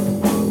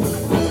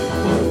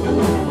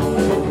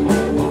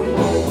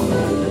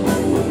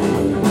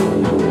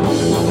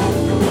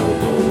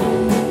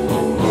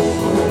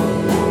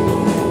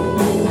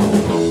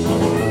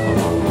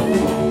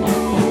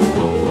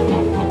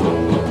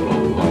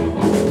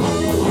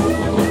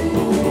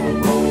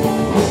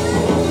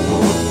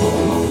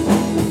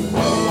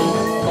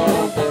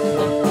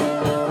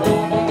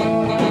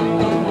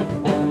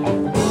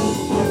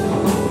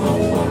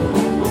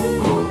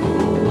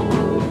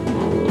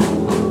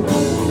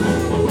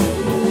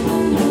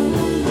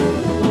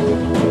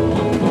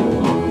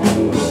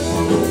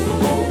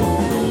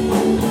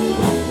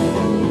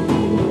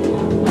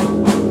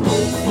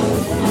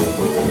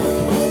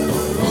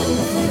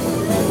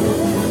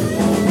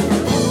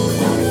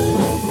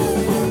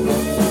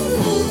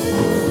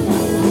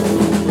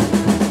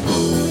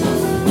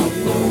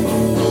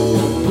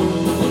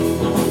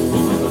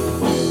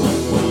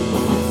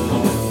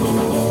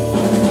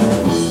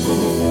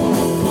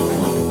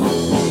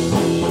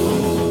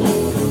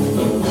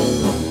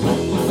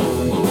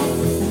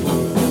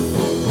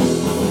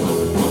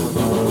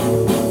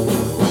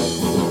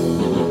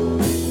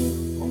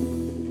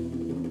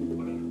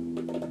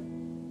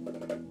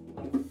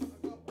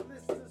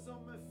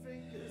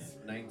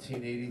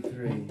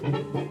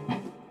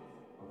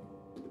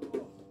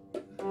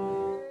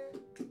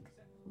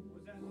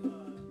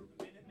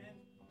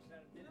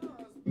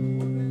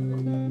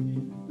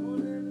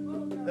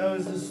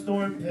 was the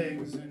Storm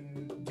Pigs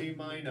in D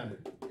minor.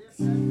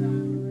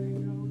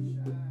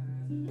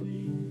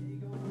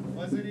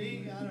 Was it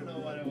E? I don't know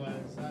what it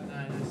was.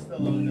 I still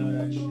don't know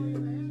that shit.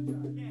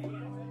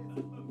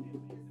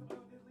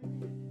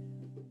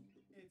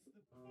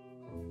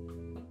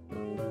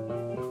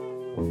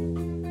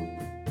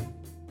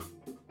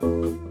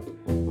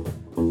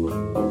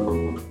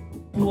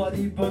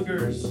 Bloody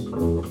boogers.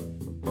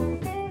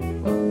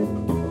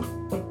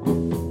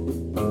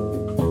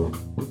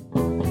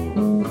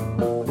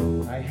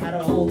 I had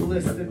a whole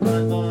list in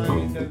my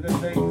mind of the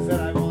things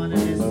that I wanted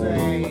to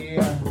say.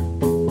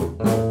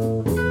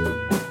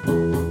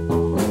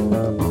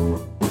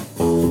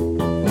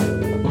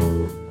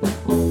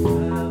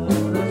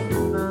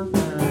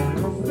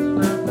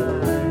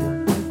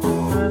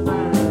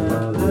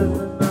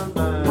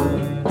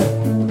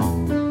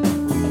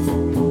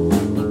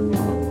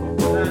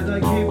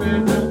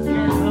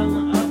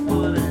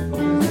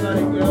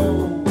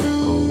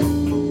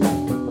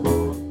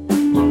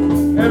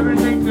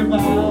 Everything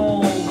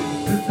evolves.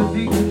 It's a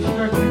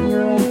deconstructed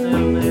world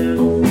now, man.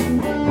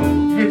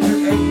 Get your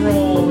egg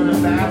roll in a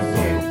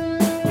basket,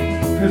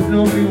 because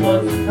nobody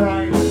wants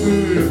fried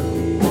food.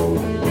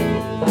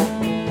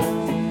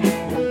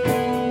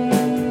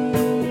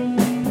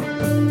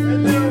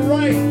 And they're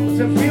right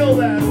to feel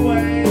that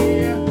way.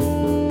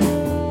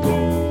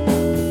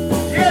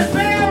 Yes,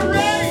 they're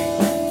right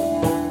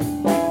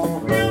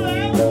to feel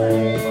that way.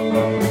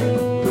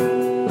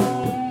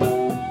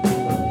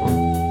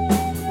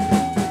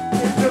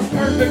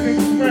 Perfect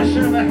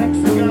expression of a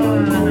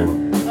hexagon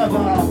of a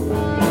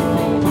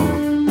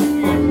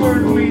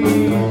inwardly,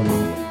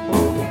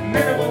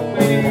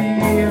 minimally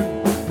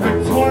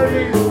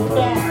retarded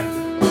thought.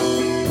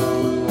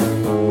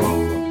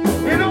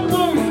 It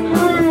almost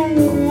grew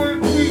if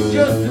we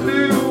just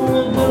knew a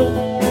little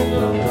more, a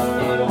little more,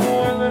 a little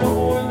more,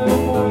 a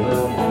little more, a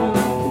little more, a little more,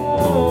 a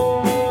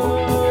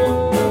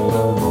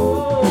little more.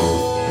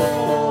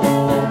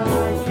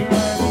 I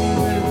can't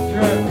even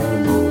trust.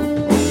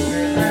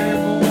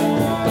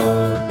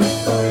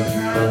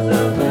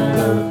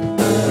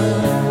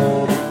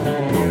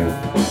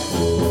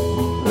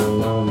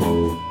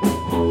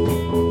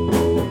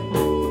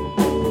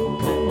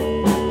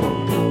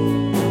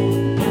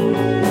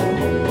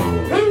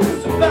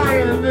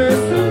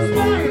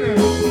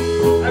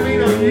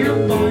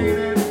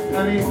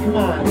 Come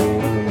on.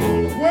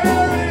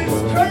 Where is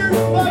Kurt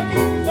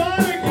fucking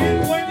Vonnegut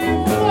when you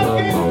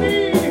fucking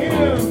need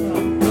him?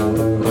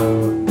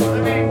 I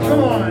mean,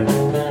 come on.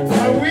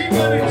 Are we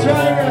gonna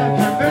try to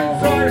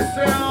convince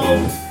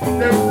ourselves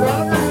that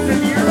Robert De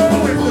Niro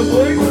is the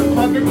voice of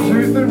fucking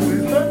truth and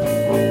wisdom?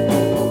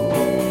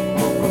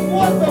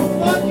 What the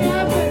fuck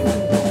happened?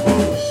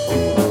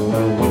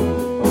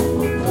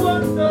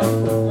 What the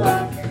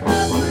fuck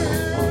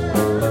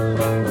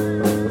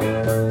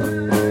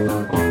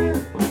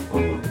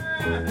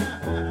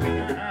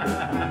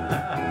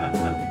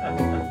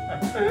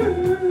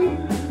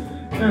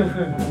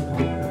happened?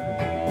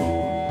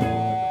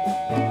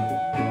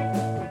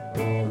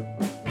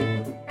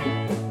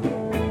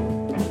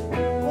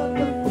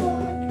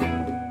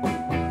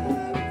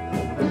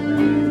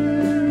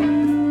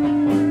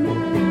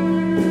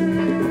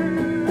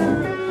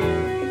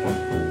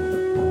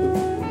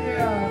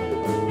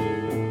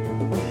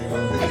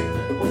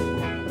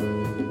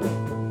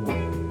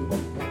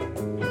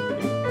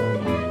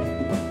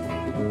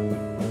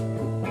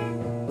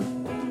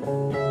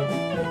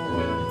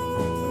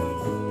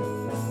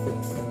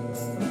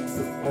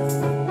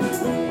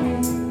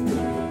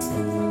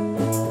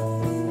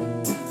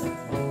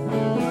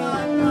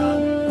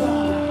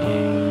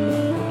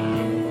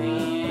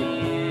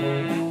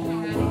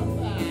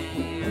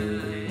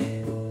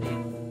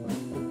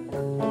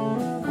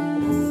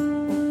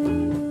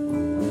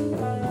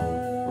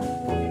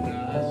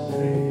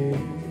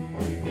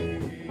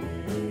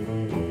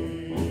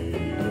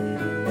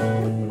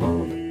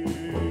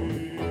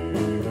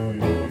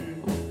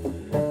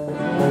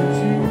 Don't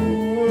you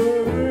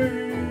worry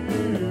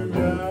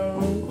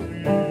about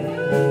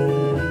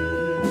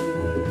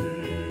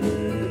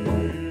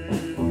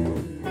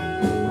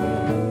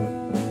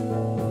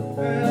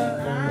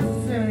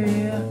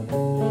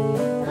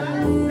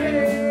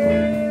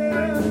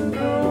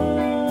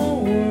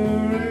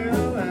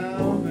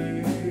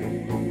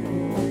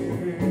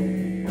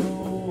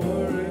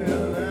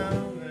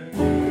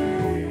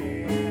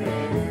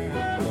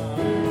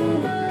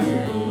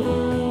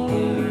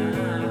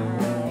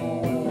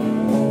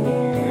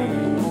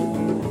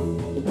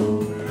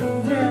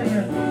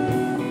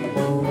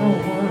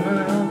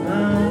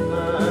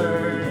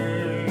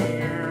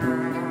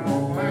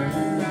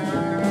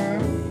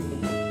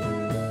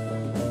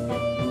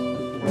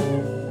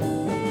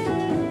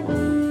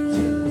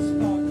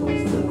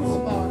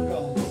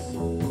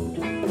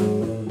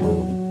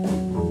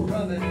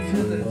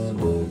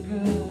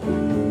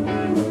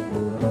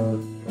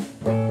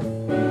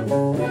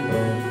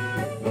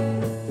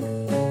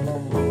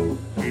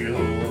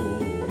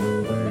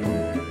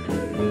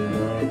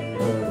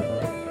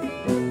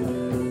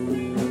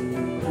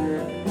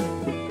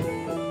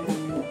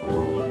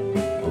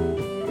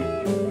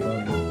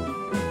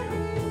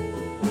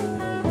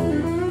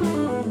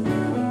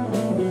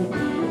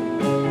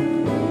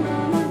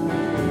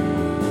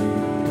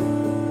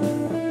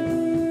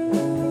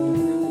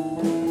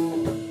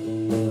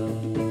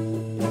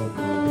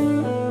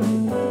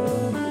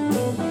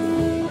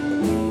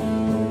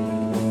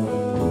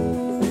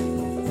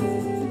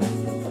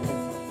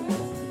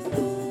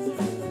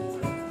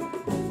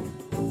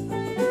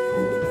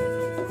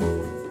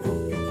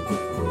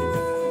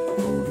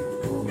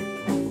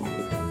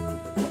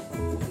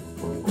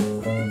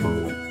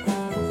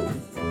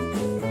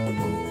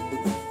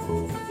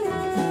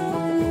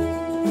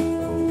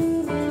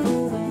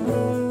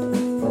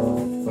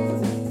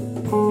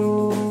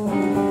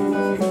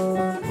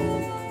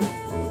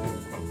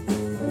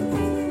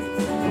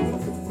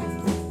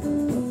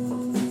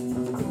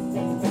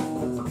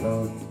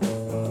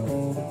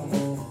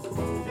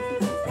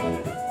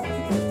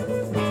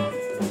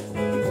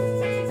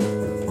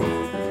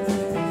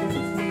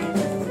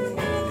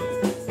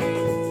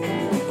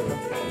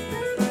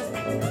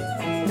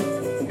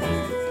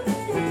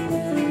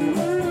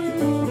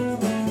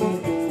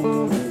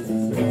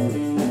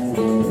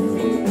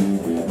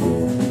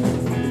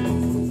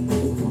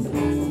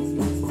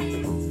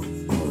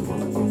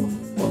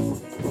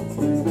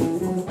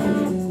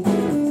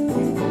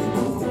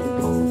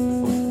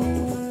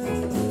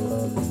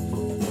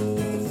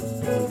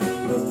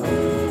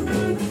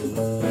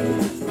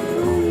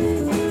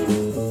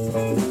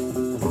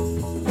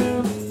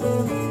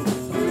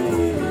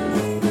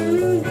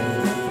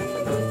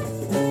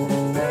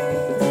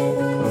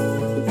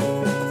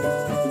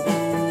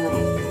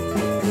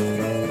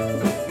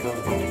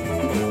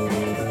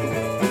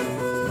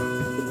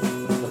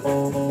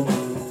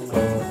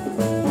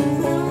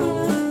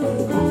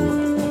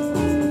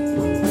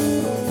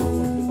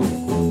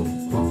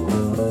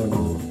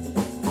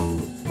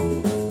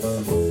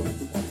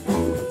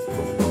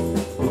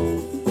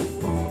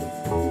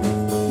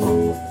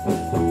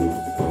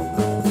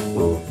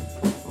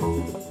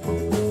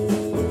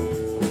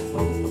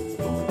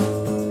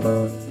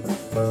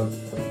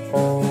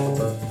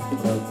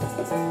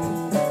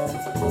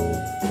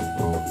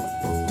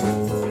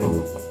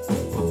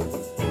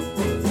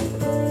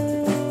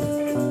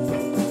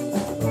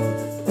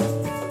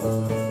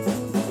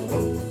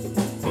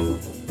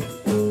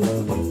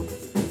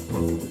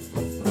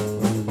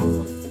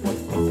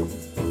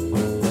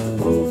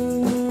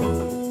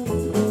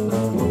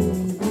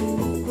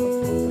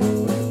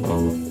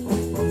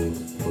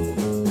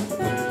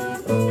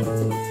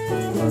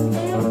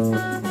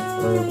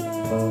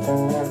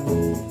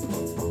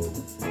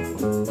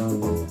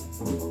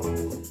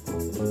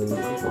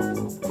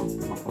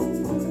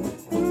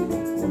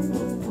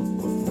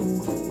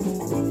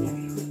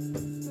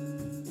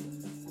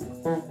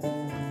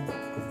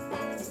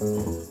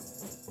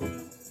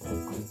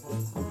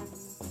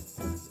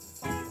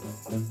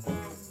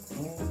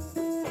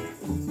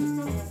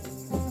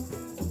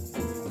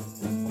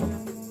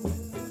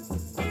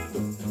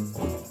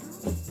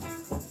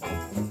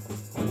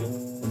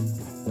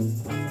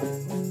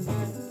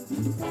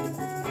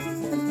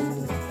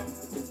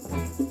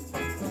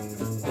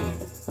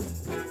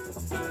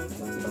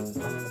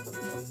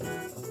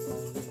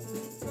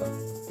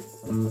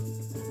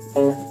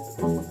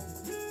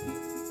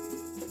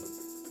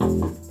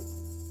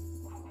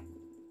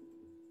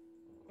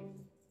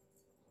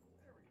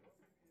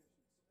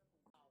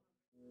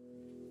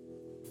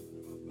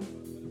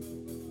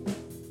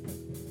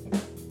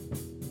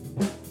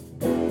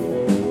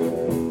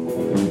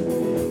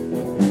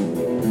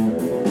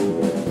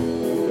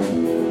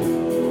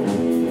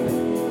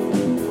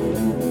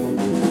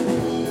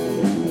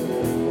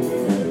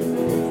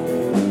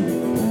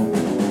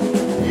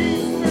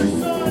Easter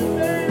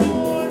Sunday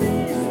on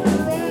Easter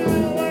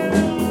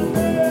Island,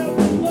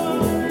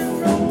 everybody's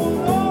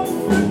going off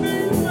to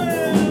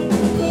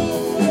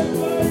Disneyland.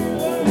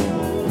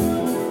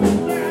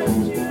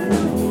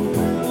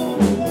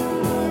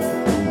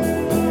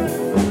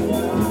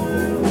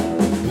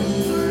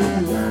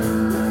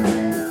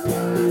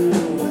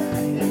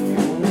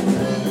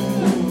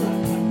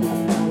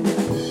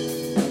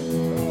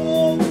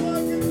 Oh,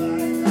 fucking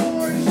thing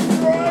going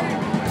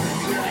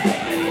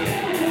straight.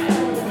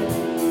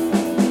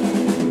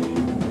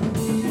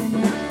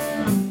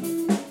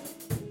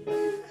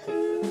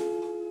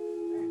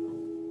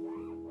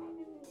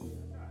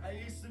 I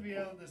used to be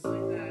able to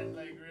sing that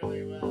like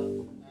really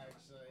well,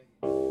 actually.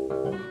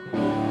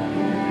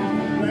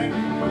 Red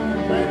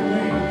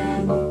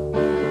Wings.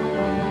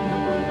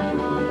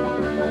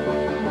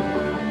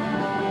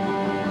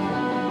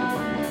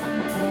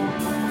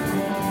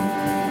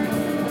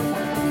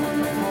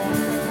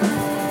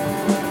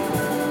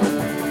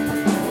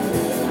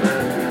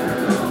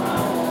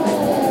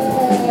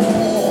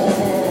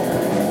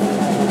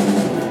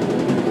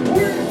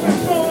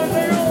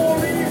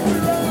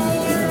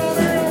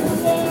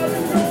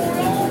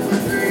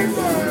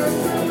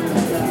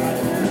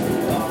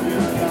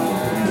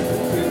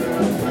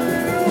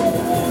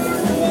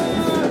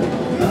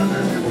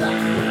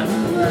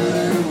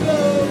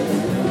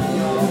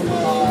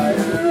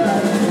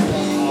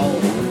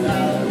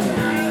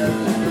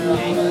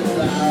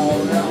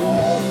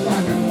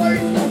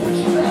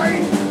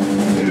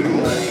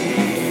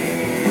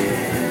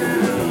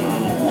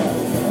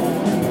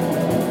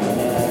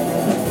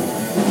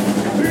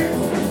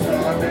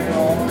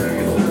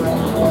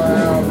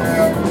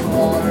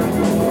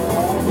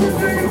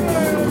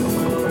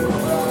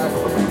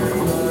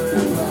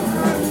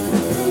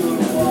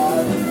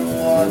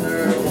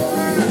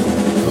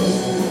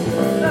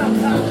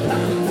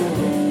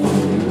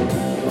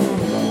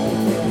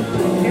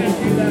 Can't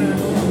do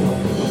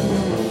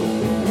that.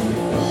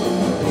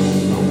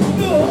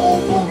 The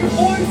whole fucking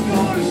boy's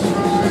going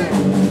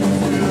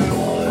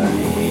straight.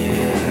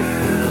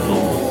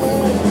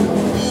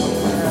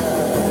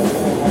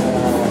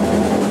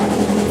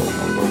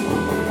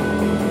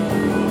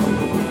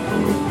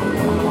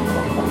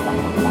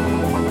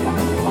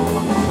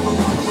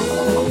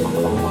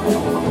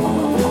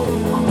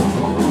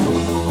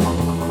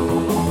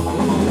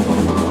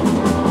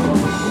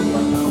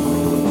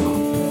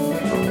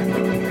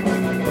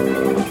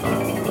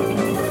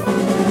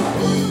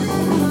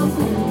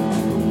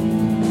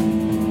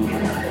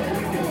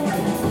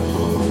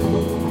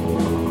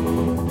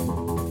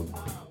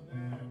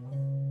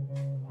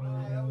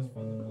 That was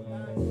fun to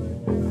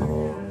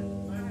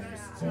My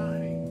best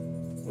Johnny.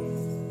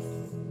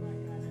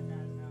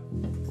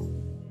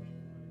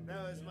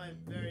 That was my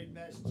very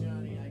best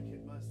Johnny I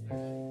could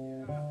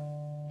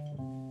muster.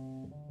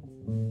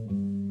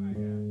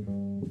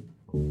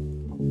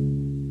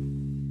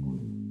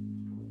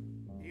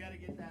 You gotta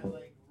get that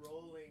like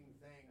rolling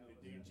thing to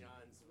do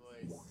John's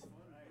voice.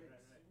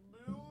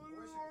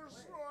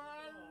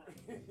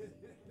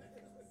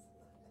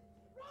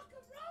 Rock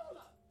and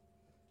roller.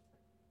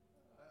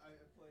 I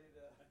played.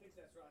 I think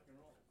that's rock and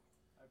roll.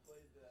 I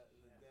played the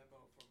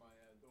demo for my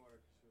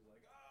daughter. She was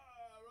like,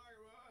 rock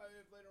and roll.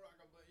 I played a rock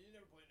and roll. You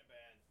never played in a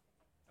band.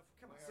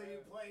 Come on, so you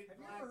played. Have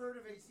you Black- ever heard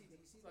of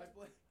AC/DC? So I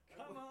played.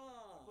 Come I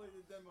on. played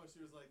the demo. She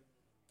was like,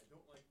 I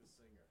don't like the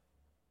singer.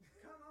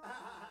 Come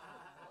on.